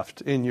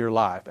left in your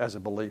life as a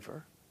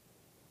believer?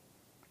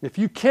 If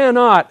you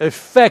cannot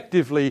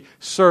effectively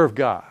serve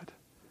God,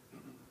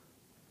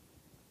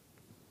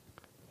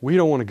 we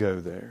don't want to go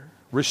there.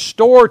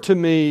 Restore to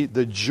me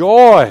the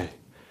joy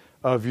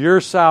of your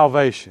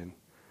salvation.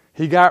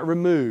 He got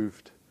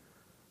removed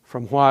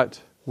from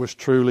what was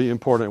truly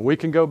important. We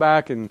can go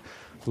back and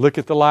look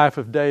at the life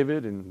of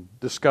David and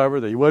discover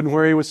that he wasn't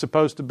where he was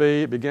supposed to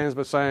be. It begins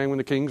by saying when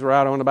the kings were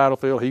out on the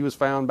battlefield, he was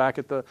found back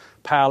at the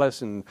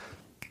palace, and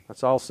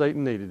that's all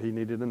Satan needed. He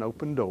needed an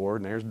open door,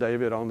 and there's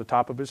David on the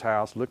top of his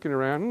house looking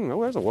around.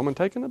 Oh, there's a woman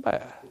taking a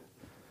bath.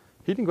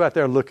 He didn't go out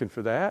there looking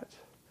for that.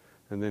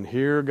 And then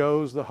here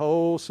goes the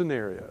whole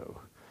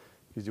scenario.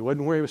 He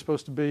wasn't where he was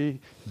supposed to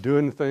be,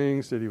 doing the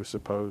things that he was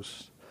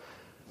supposed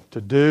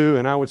to do.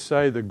 And I would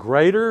say the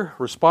greater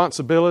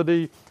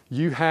responsibility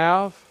you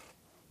have,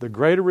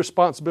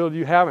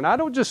 and I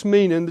don't just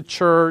mean in the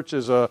church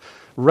as a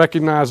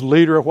recognized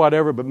leader or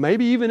whatever, but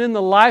maybe even in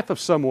the life of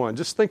someone.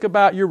 Just think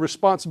about your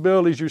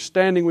responsibilities. You're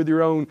standing with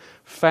your own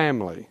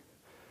family.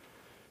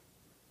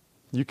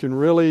 You can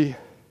really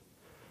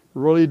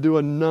do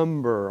a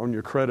number on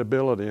your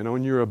credibility and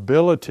on your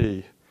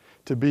ability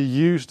to be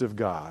used of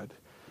God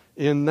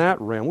in that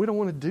realm. We don't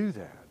want to do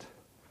that.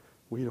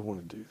 We don't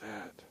want to do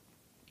that.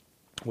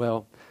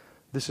 Well,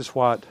 this is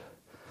what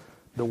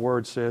the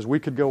Word says. We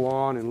could go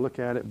on and look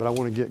at it, but I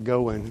want to get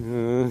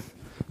going.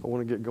 I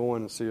want to get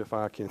going and see if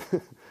I can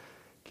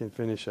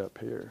finish up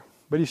here.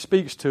 But he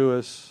speaks to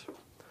us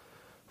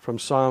from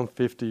Psalm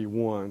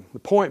 51. The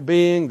point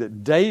being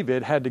that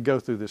David had to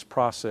go through this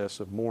process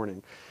of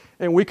mourning.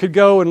 And we could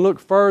go and look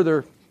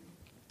further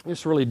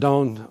This really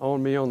dawned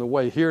on me on the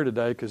way here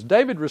today, because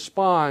David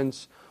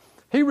responds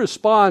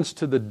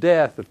to the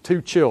death of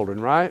two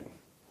children, right?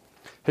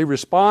 He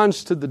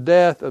responds to the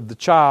death of the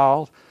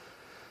child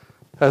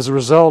as a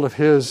result of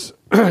his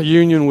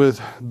union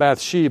with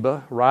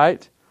Bathsheba,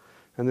 right?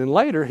 And then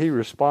later he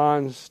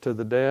responds to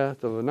the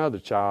death of another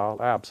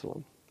child,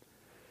 Absalom.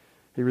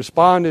 He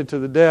responded to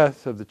the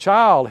death of the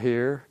child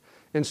here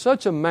in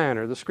such a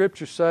manner. The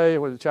scriptures say,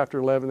 what is it, chapter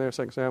 11 there,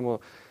 2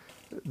 Samuel,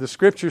 the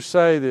scriptures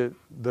say that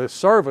the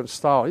servants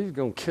thought he's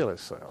going to kill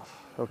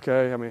himself.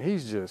 Okay? I mean,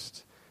 he's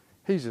just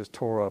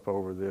tore up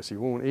over this. He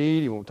won't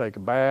eat, he won't take a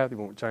bath, he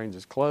won't change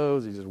his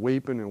clothes, he's just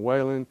weeping and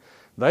wailing.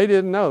 They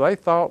didn't know. They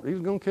thought he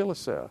was going to kill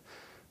himself.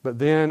 But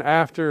then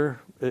after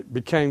it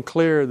became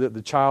clear that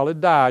the child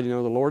had died, the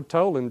Lord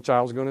told him the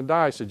child was going to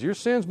die. He said, your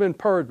sin's been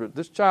purged, but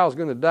this child's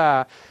going to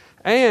die.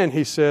 And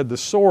he said, the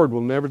sword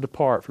will never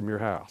depart from your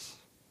house.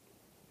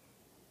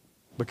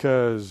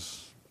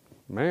 Because,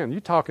 man, you're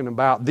talking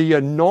about the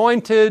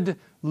anointed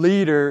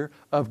leader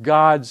of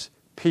God's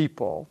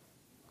people.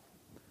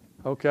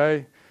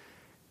 Okay?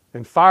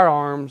 In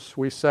firearms,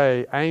 we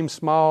say aim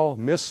small,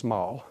 miss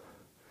small.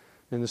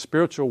 In the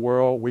spiritual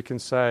world, we can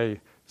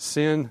say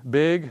sin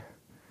big,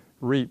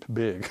 reap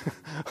big.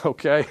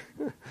 Okay?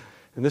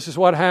 And this is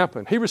what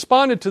happened. He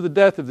responded to the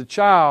death of the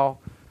child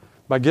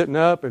by getting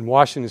up and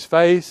washing his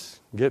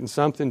face, getting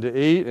something to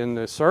eat, and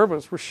the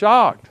servants were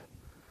shocked.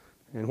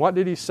 And what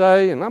did he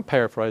say? And I'm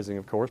paraphrasing,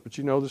 of course, but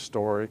you know the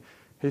story.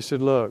 He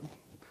said, look,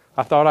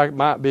 I thought I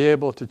might be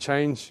able to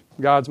change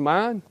God's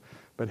mind,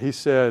 but he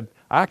said,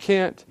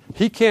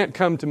 he can't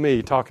come to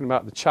me, talking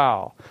about the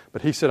child,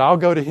 but he said, I'll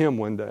go to him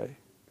one day.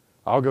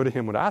 I'll go to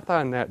him one day. I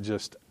find that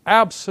just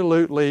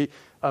absolutely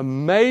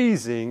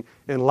amazing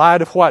in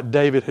light of what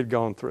David had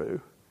gone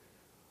through.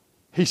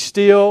 He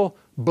still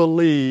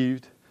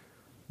believed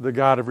the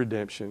God of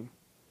redemption,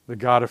 the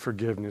God of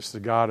forgiveness, the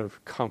God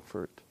of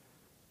comfort,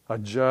 a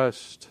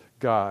just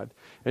God.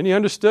 And he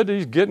understood that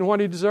he's getting what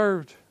he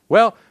deserved.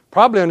 Well,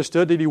 probably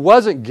understood that he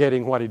wasn't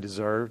getting what he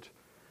deserved,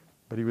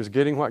 but he was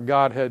getting what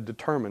God had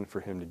determined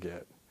for him to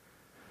get.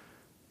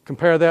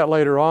 Compare that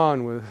later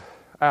on with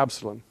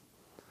Absalom,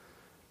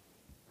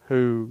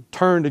 who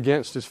turned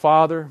against his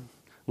father,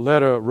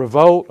 led a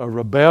revolt, a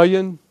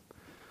rebellion,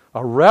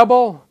 a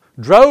rebel,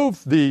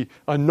 drove the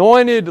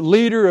anointed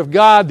leader of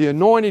God, the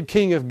anointed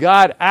king of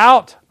God,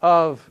 out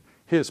of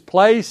his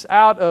place,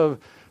 out of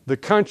the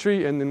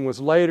country, and then was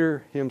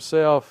later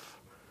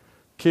himself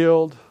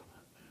killed.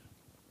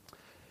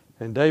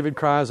 And David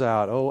cries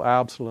out, "Oh,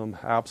 Absalom,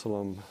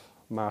 Absalom,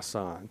 my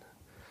son."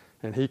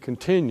 And he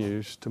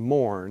continues to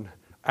mourn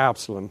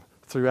Absalom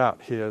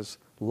throughout his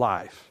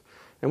life.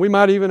 And we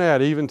might even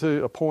add, even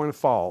to a point of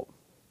fault.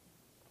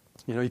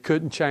 He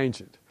couldn't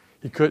change it.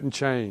 He couldn't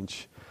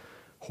change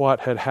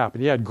what had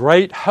happened. He had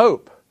great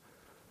hope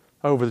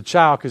over the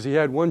child, because he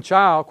had one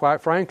child,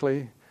 quite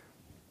frankly,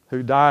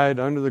 who died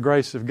under the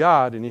grace of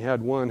God, and he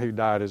had one who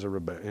died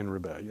in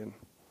rebellion.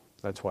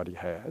 That's what he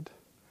had.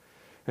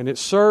 And it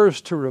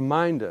serves to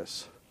remind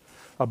us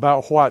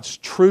about what's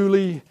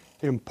truly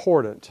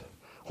important,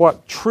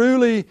 what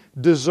truly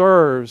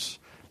deserves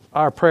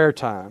our prayer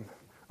time,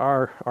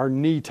 our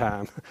need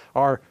time,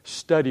 our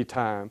study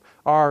time,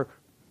 our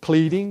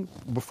pleading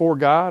before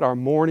God, our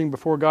mourning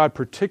before God,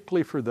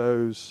 particularly for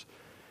those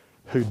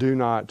who do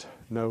not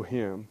know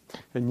Him.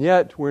 And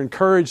yet we're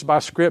encouraged by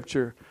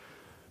Scripture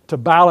to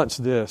balance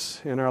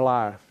this in our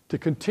life, to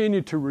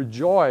continue to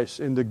rejoice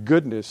in the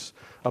goodness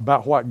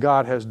about what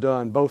God has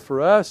done, both for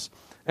us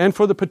and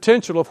for the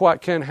potential of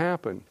what can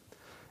happen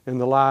in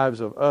the lives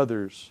of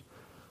others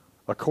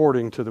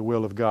according to the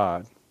will of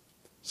God.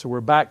 So we're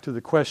back to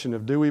the question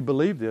of, do we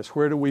believe this?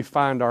 Where do we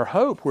find our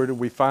hope? Where do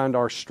we find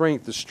our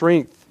strength, the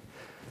strength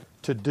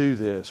to do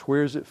this?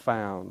 Where is it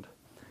found?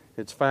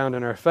 It's found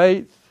in our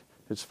faith.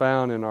 It's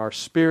found in our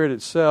spirit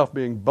itself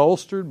being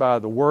bolstered by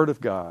the Word of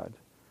God.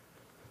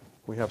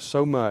 We have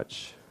so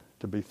much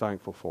to be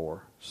thankful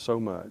for, so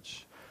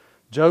much.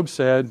 Job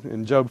said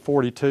in Job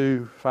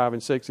 42, 5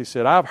 and 6, he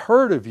said, "I've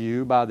heard of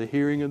you by the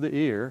hearing of the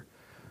ear."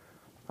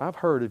 I've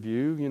heard of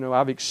you.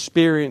 I've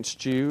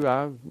experienced you.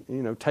 I've,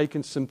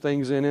 taken some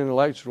things in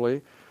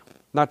intellectually.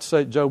 Not to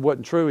say that Job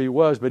wasn't true, he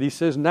was, but he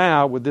says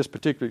now, with this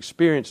particular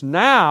experience,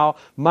 now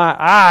my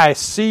eye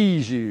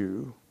sees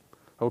you.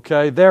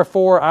 Okay?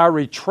 Therefore I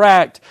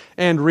retract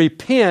and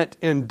repent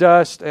in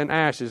dust and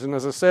ashes. And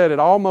as I said, it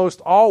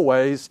almost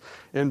always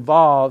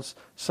involves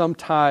some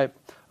type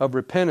of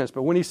repentance.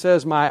 But when he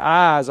says my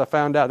eyes, I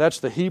found out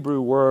that's the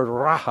Hebrew word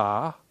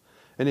raha,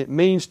 and it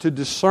means to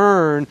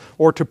discern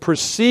or to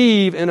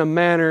perceive in a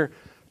manner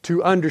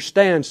to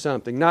understand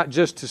something, not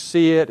just to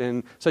see it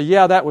and say,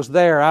 yeah, that was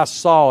there, I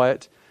saw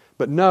it.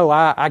 But no,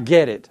 I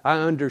get it. I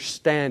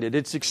understand it.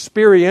 It's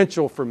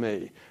experiential for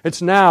me.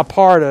 It's now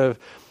part of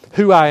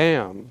who I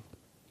am.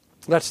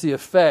 That's the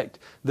effect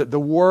that the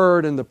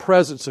Word and the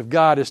presence of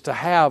God is to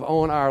have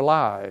on our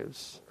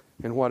lives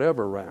in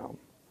whatever realm.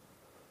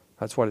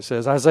 That's what it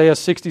says. Isaiah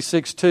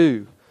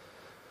 66:2.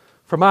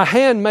 For my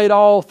hand made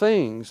all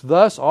things.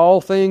 Thus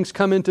all things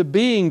come into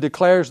being,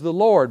 declares the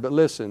Lord. But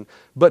listen,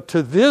 but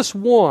to this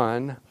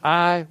one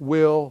I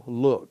will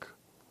look.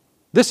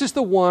 This is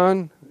the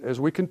one, as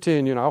we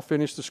continue, and I'll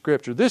finish the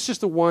scripture, this is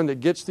the one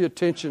that gets the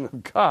attention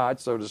of God,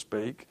 so to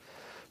speak.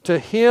 To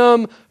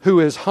him who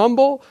is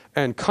humble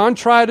and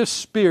contrite of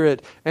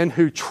spirit and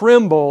who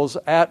trembles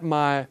at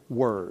my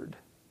word.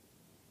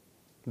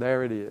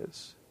 There it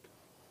is.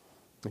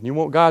 And you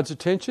want God's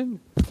attention?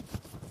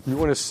 You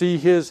want to see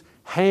His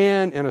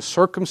hand in a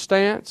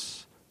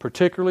circumstance,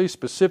 particularly,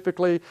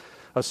 specifically,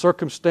 a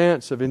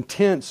circumstance of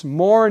intense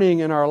mourning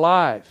in our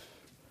life,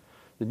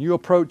 then you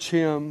approach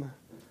Him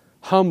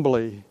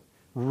humbly,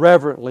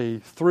 reverently,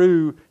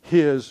 through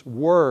His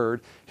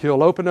Word.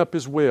 He'll open up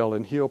His will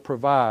and He'll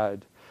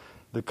provide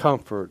the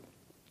comfort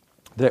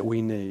that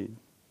we need.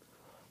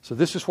 So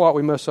this is what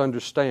we must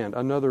understand.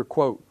 Another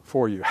quote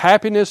for you.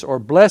 Happiness or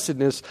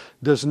blessedness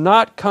does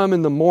not come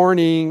in the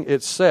morning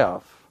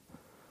itself.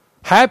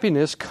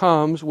 Happiness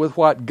comes with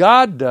what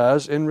God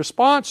does in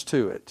response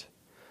to it,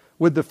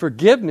 with the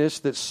forgiveness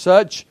that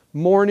such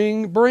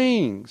mourning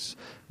brings.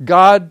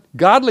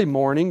 Godly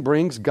mourning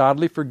brings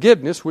godly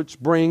forgiveness, which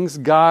brings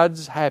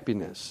God's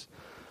happiness.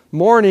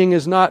 Mourning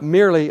is not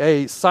merely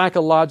a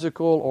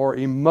psychological or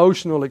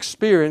emotional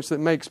experience that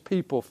makes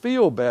people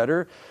feel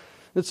better.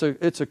 It's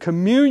a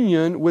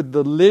communion with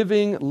the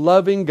living,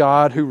 loving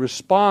God who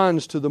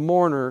responds to the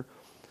mourner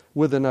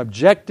with an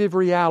objective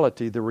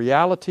reality, the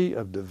reality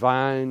of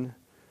divine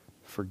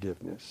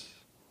forgiveness.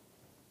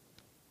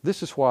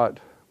 This is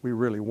what we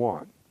really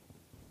want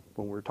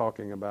when we're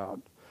talking about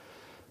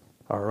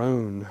our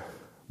own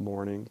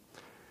mourning.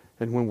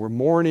 And when we're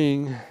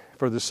mourning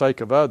for the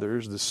sake of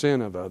others, the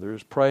sin of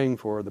others, praying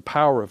for the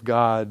power of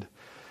God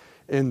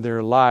in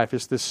their life,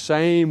 it's the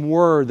same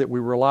word that we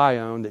rely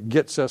on that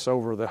gets us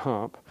over the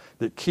hump,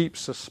 that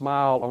keeps a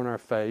smile on our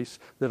face,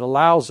 that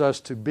allows us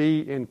to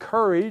be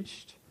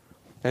encouraged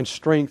and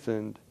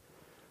strengthened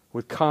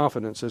with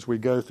confidence as we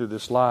go through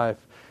this life.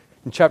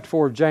 In chapter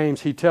 4 of James,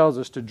 he tells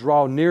us to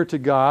draw near to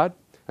God,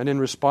 and in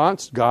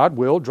response, God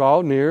will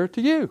draw near to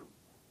you.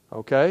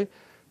 Okay?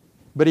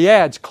 But he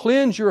adds,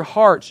 cleanse your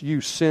hearts, you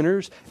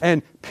sinners,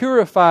 and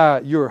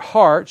purify your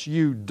hearts,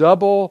 you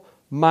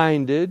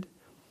double-minded.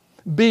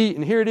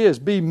 And here it is,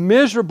 be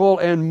miserable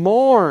and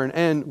mourn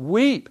and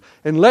weep,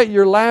 and let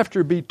your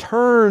laughter be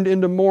turned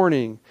into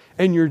mourning,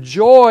 and your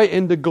joy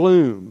into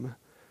gloom.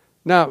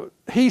 Now,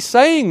 he's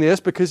saying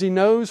this because he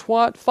knows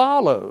what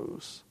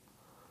follows.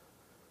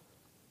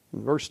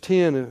 In verse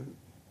 10 of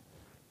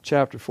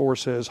chapter 4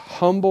 says,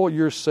 humble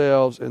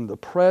yourselves in the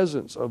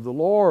presence of the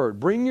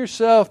Lord. Bring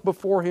yourself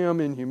before Him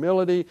in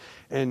humility,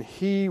 and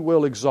He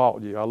will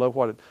exalt you. I love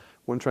what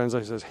one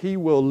translation says, He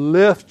will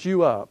lift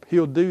you up.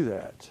 He'll do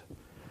that.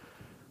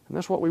 And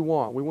that's what we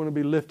want. We want to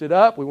be lifted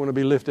up. We want to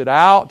be lifted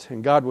out.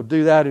 And God will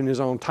do that in His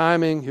own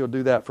timing. He'll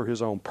do that for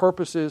His own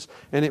purposes.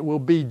 And it will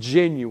be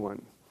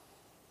genuine.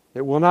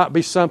 It will not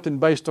be something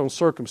based on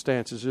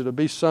circumstances. It'll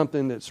be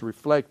something that's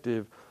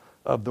reflective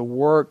of the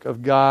work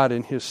of God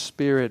and His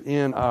Spirit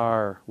in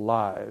our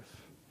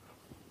life.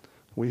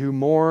 We who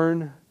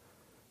mourn,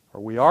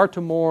 or we are to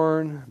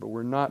mourn, but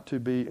we're not to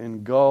be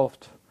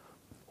engulfed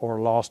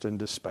or lost in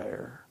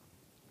despair.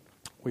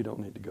 We don't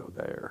need to go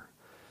there.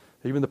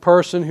 Even the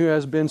person who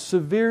has been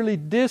severely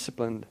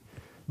disciplined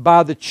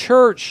by the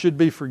church should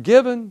be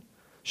forgiven,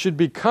 should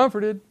be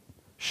comforted,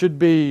 should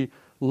be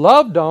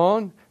loved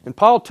on. And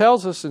Paul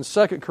tells us in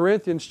 2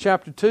 Corinthians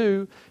chapter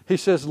 2, he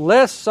says,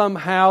 lest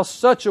somehow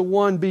such a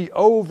one be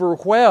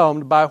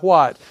overwhelmed by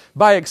what?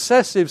 By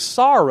excessive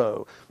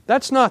sorrow.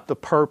 That's not the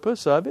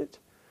purpose of it.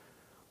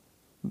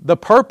 The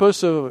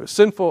purpose of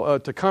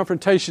to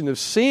confrontation of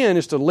sin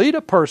is to lead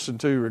a person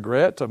to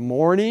regret, to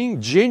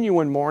mourning,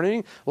 genuine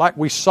mourning, like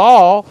we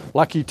saw,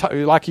 like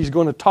he's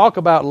going to talk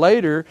about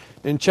later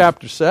in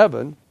chapter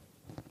 7.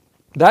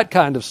 That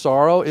kind of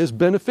sorrow is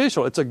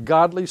beneficial. It's a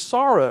godly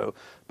sorrow,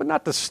 but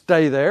not to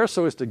stay there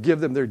so as to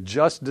give them their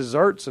just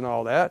deserts and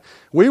all that.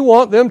 We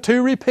want them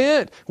to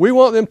repent. We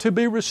want them to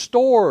be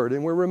restored,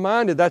 and we're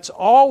reminded that's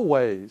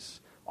always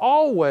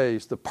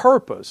the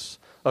purpose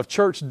of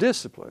church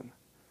discipline.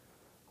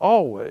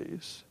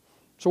 Always.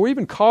 So we're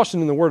even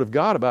cautioned in the Word of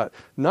God about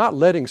not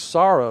letting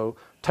sorrow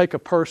take a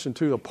person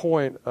to a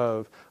point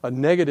of a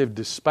negative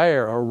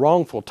despair, a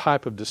wrongful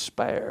type of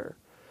despair.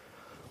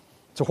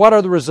 So what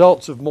are the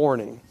results of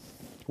mourning?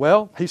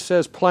 Well, he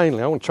says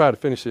plainly, I want to try to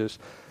finish this,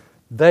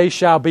 they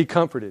shall be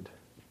comforted.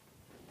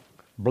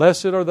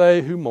 Blessed are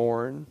they who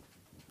mourn.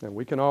 And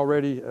we can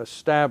already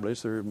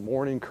establish they're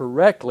mourning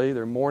correctly.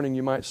 They're mourning,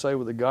 you might say,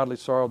 with a godly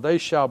sorrow. They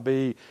shall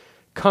be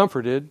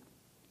comforted.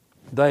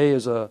 They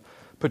is a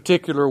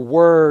particular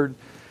word.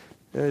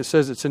 It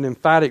says it's an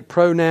emphatic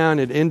pronoun.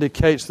 It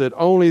indicates that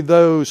only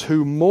those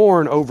who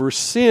mourn over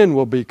sin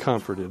will be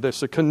comforted.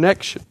 There's a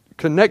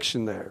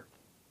connection there.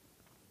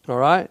 All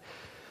right?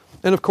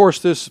 And of course,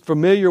 this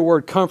familiar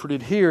word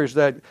comforted here is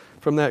that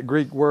from that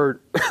Greek word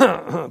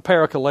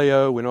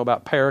parakaleo. We know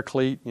about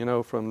paraclete,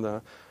 from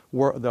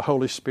the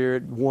Holy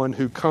Spirit, one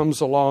who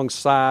comes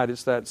alongside.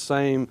 It's that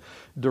same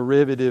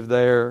derivative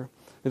there.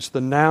 It's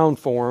the noun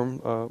form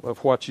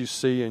of what you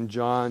see in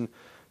John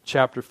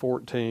chapter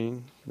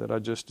 14 that I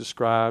just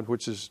described,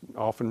 which is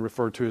often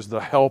referred to as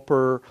the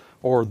helper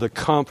or the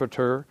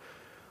comforter.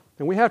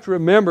 And we have to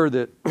remember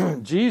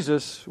that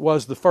Jesus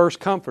was the first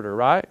comforter,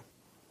 right?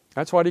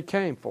 That's what he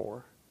came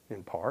for,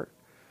 in part.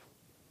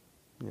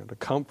 To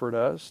comfort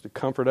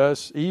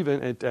us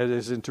even,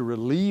 as in to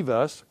relieve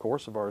us, of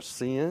course, of our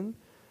sin.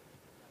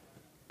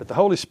 But the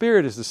Holy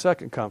Spirit is the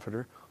second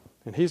comforter,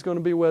 and He's going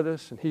to be with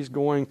us, and He's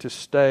going to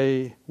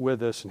stay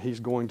with us, and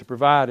He's going to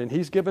provide. And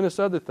He's given us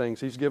other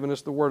things. He's given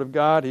us the Word of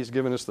God. He's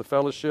given us the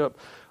fellowship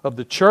of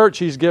the church.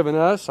 He's given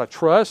us, I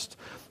trust,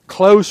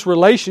 close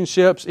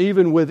relationships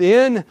even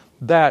within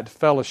that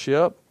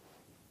fellowship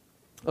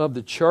of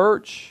the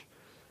church.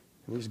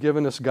 And He's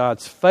given us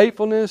God's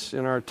faithfulness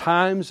in our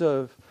times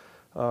of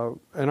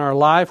in our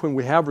life when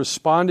we have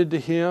responded to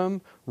Him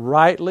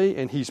rightly,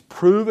 and He's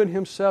proven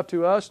Himself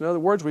to us. In other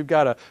words, we've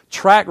got a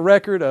track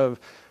record of,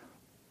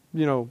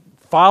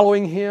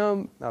 following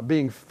Him,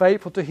 being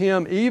faithful to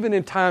Him, even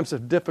in times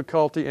of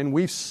difficulty, and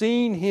we've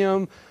seen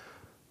Him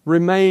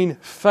remain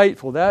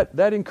faithful.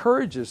 That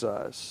encourages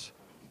us.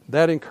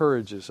 That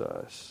encourages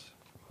us.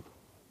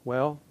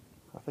 Well,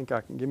 I think I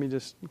can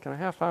can I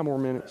have 5 more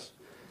minutes?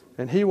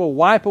 And He will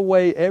wipe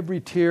away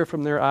every tear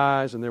from their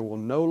eyes, and there will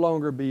no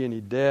longer be any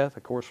death,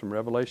 of course, from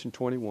Revelation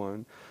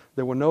 21.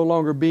 There will no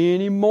longer be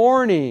any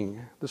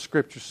mourning, the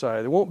Scriptures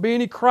say. There won't be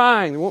any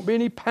crying. There won't be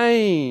any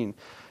pain.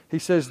 He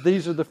says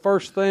these are the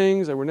first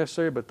things that were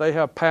necessary, but they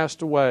have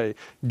passed away.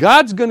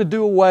 God's going to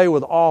do away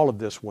with all of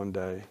this one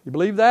day. You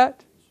believe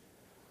that?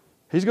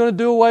 He's going to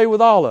do away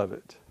with all of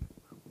it.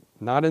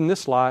 Not in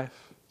this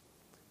life,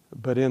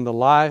 but in the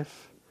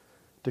life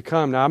to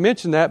come. Now, I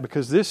mention that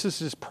because this is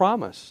His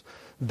promise.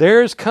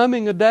 There's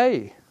coming a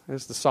day,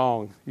 as the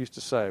song used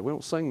to say. We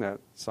don't sing that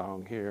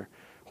song here.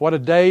 What a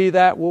day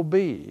that will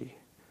be.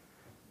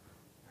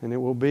 And it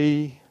will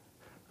be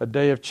a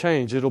day of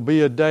change. It'll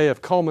be a day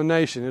of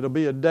culmination. It'll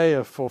be a day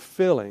of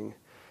fulfilling.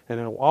 And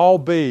it'll all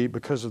be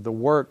because of the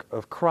work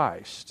of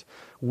Christ.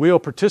 We'll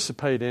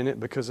participate in it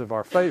because of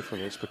our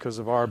faithfulness, because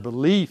of our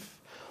belief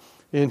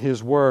in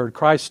His Word.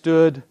 Christ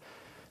stood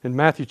in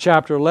Matthew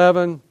chapter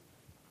 11,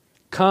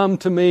 "Come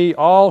to me,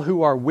 all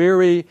who are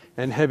weary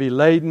and heavy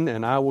laden,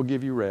 and I will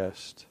give you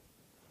rest."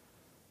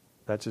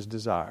 That's His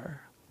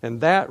desire. And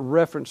that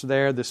reference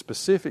there, the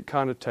specific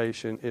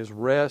connotation, is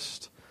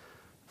rest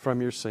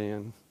from your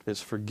sin.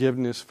 It's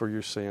forgiveness for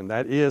your sin.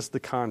 That is the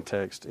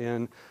context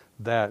in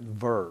that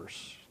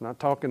verse. Not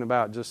talking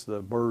about just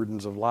the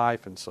burdens of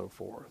life and so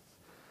forth.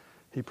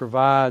 He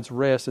provides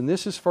rest, and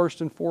this is first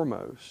and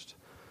foremost.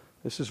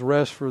 This is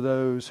rest for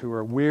those who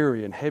are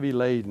weary and heavy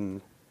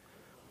laden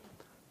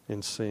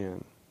in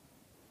sin.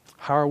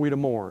 How are we to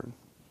mourn?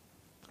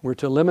 We're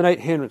to eliminate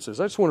hindrances.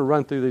 I just want to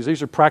run through these.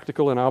 These are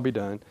practical and I'll be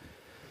done.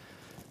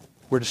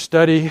 We're to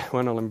study,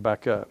 let me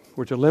back up.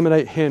 We're to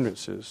eliminate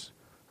hindrances,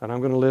 and I'm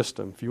going to list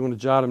them. If you want to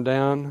jot them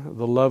down,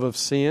 the love of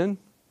sin.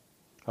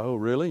 Oh,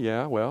 really?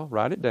 Yeah, well,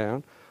 write it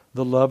down.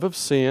 The love of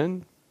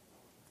sin.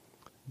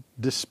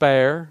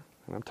 Despair.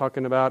 And I'm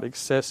talking about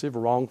excessive,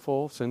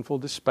 wrongful, sinful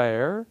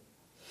despair.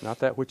 Not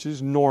that which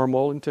is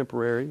normal and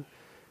temporary.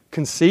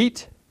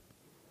 Conceit.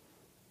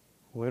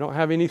 We don't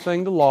have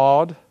anything to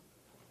laud.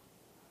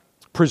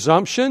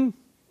 Presumption.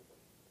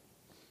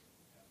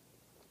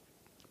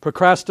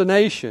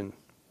 Procrastination.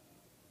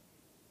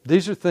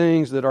 These are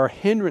things that are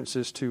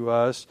hindrances to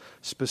us,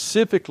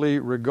 specifically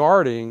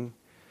regarding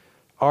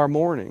our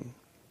mourning.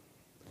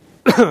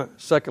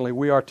 Secondly,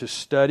 we are to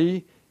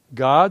study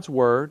God's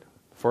Word.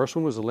 The first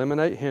one was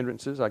eliminate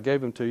hindrances. I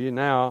gave them to you.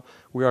 Now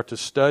we are to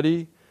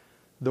study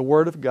the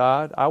Word of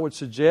God. I would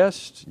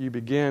suggest you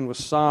begin with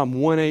Psalm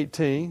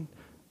 118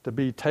 to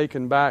be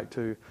taken back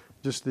to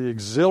just the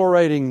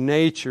exhilarating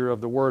nature of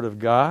the Word of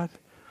God.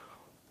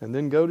 And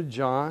then go to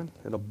John.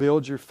 It'll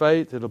build your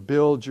faith. It'll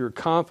build your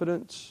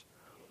confidence.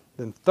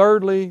 Then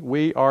thirdly,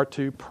 we are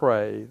to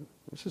pray.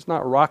 This is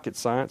not rocket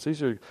science.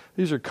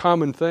 These are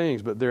common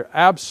things, but they're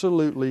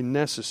absolutely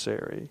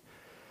necessary.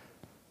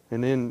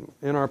 And then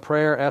in our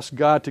prayer, ask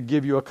God to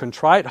give you a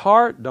contrite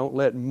heart. Don't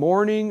let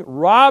mourning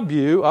rob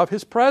you of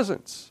His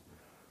presence.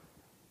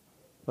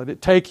 Let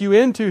it take you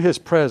into His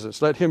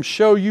presence. Let Him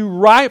show you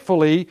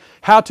rightfully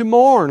how to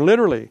mourn,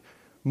 literally.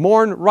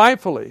 Mourn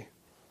rightfully.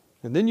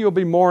 And then you'll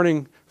be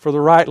mourning for the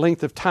right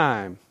length of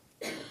time.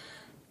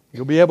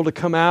 You'll be able to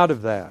come out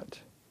of that.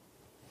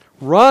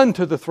 Run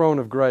to the throne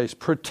of grace.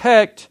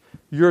 Protect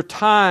your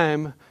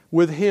time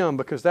with Him,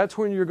 because that's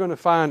when you're going to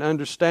find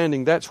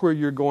understanding. That's where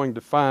you're going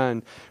to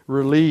find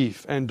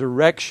relief and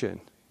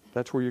direction.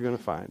 That's where you're going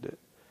to find it.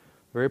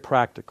 Very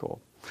practical.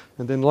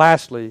 And then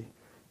lastly,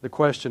 the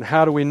question,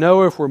 how do we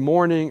know if we're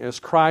mourning as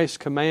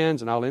Christ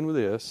commands? And I'll end with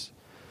this.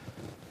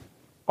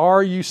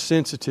 Are you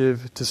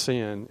sensitive to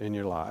sin in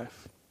your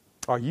life?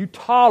 Are you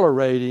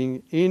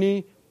tolerating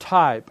any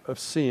type of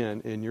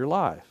sin in your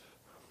life?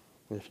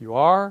 If you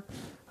are,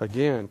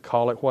 again,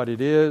 call it what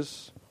it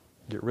is.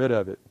 Get rid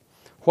of it.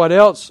 What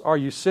else are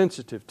you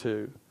sensitive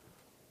to?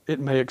 It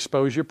may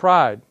expose your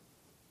pride.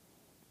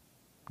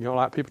 You don't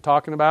like people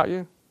talking about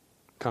you?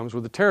 Comes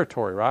with the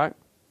territory, right?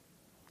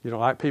 You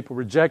don't like people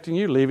rejecting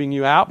you, leaving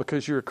you out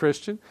because you're a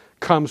Christian.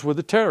 Comes with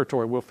the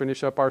territory. We'll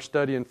finish up our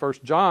study in 1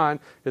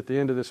 John at the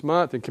end of this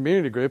month in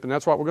community group, and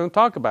that's what we're going to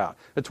talk about.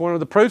 It's one of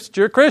the proofs that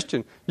you're a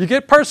Christian. You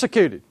get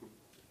persecuted.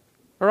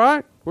 All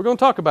right? We're going to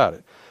talk about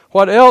it.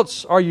 What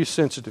else are you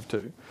sensitive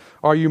to?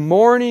 Are you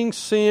mourning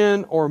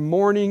sin or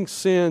mourning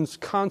sin's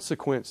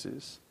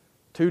consequences?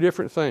 Two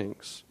different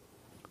things.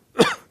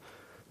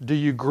 Do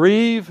you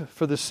grieve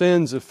for the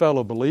sins of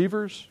fellow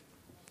believers?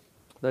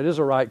 That is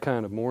a right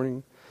kind of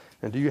mourning.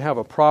 And do you have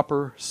a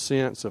proper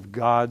sense of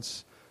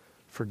God's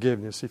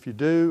forgiveness? If you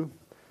do,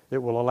 it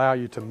will allow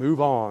you to move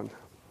on,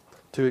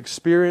 to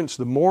experience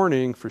the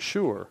mourning for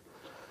sure,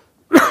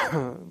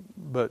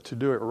 but to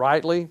do it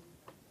rightly,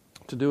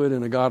 to do it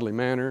in a godly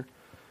manner.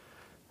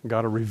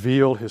 God will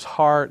reveal His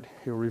heart.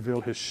 He'll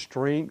reveal His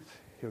strength.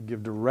 He'll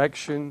give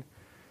direction.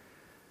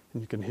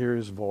 And you can hear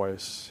His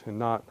voice and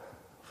not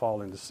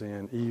fall into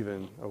sin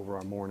even over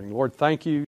our mourning. Lord, thank you.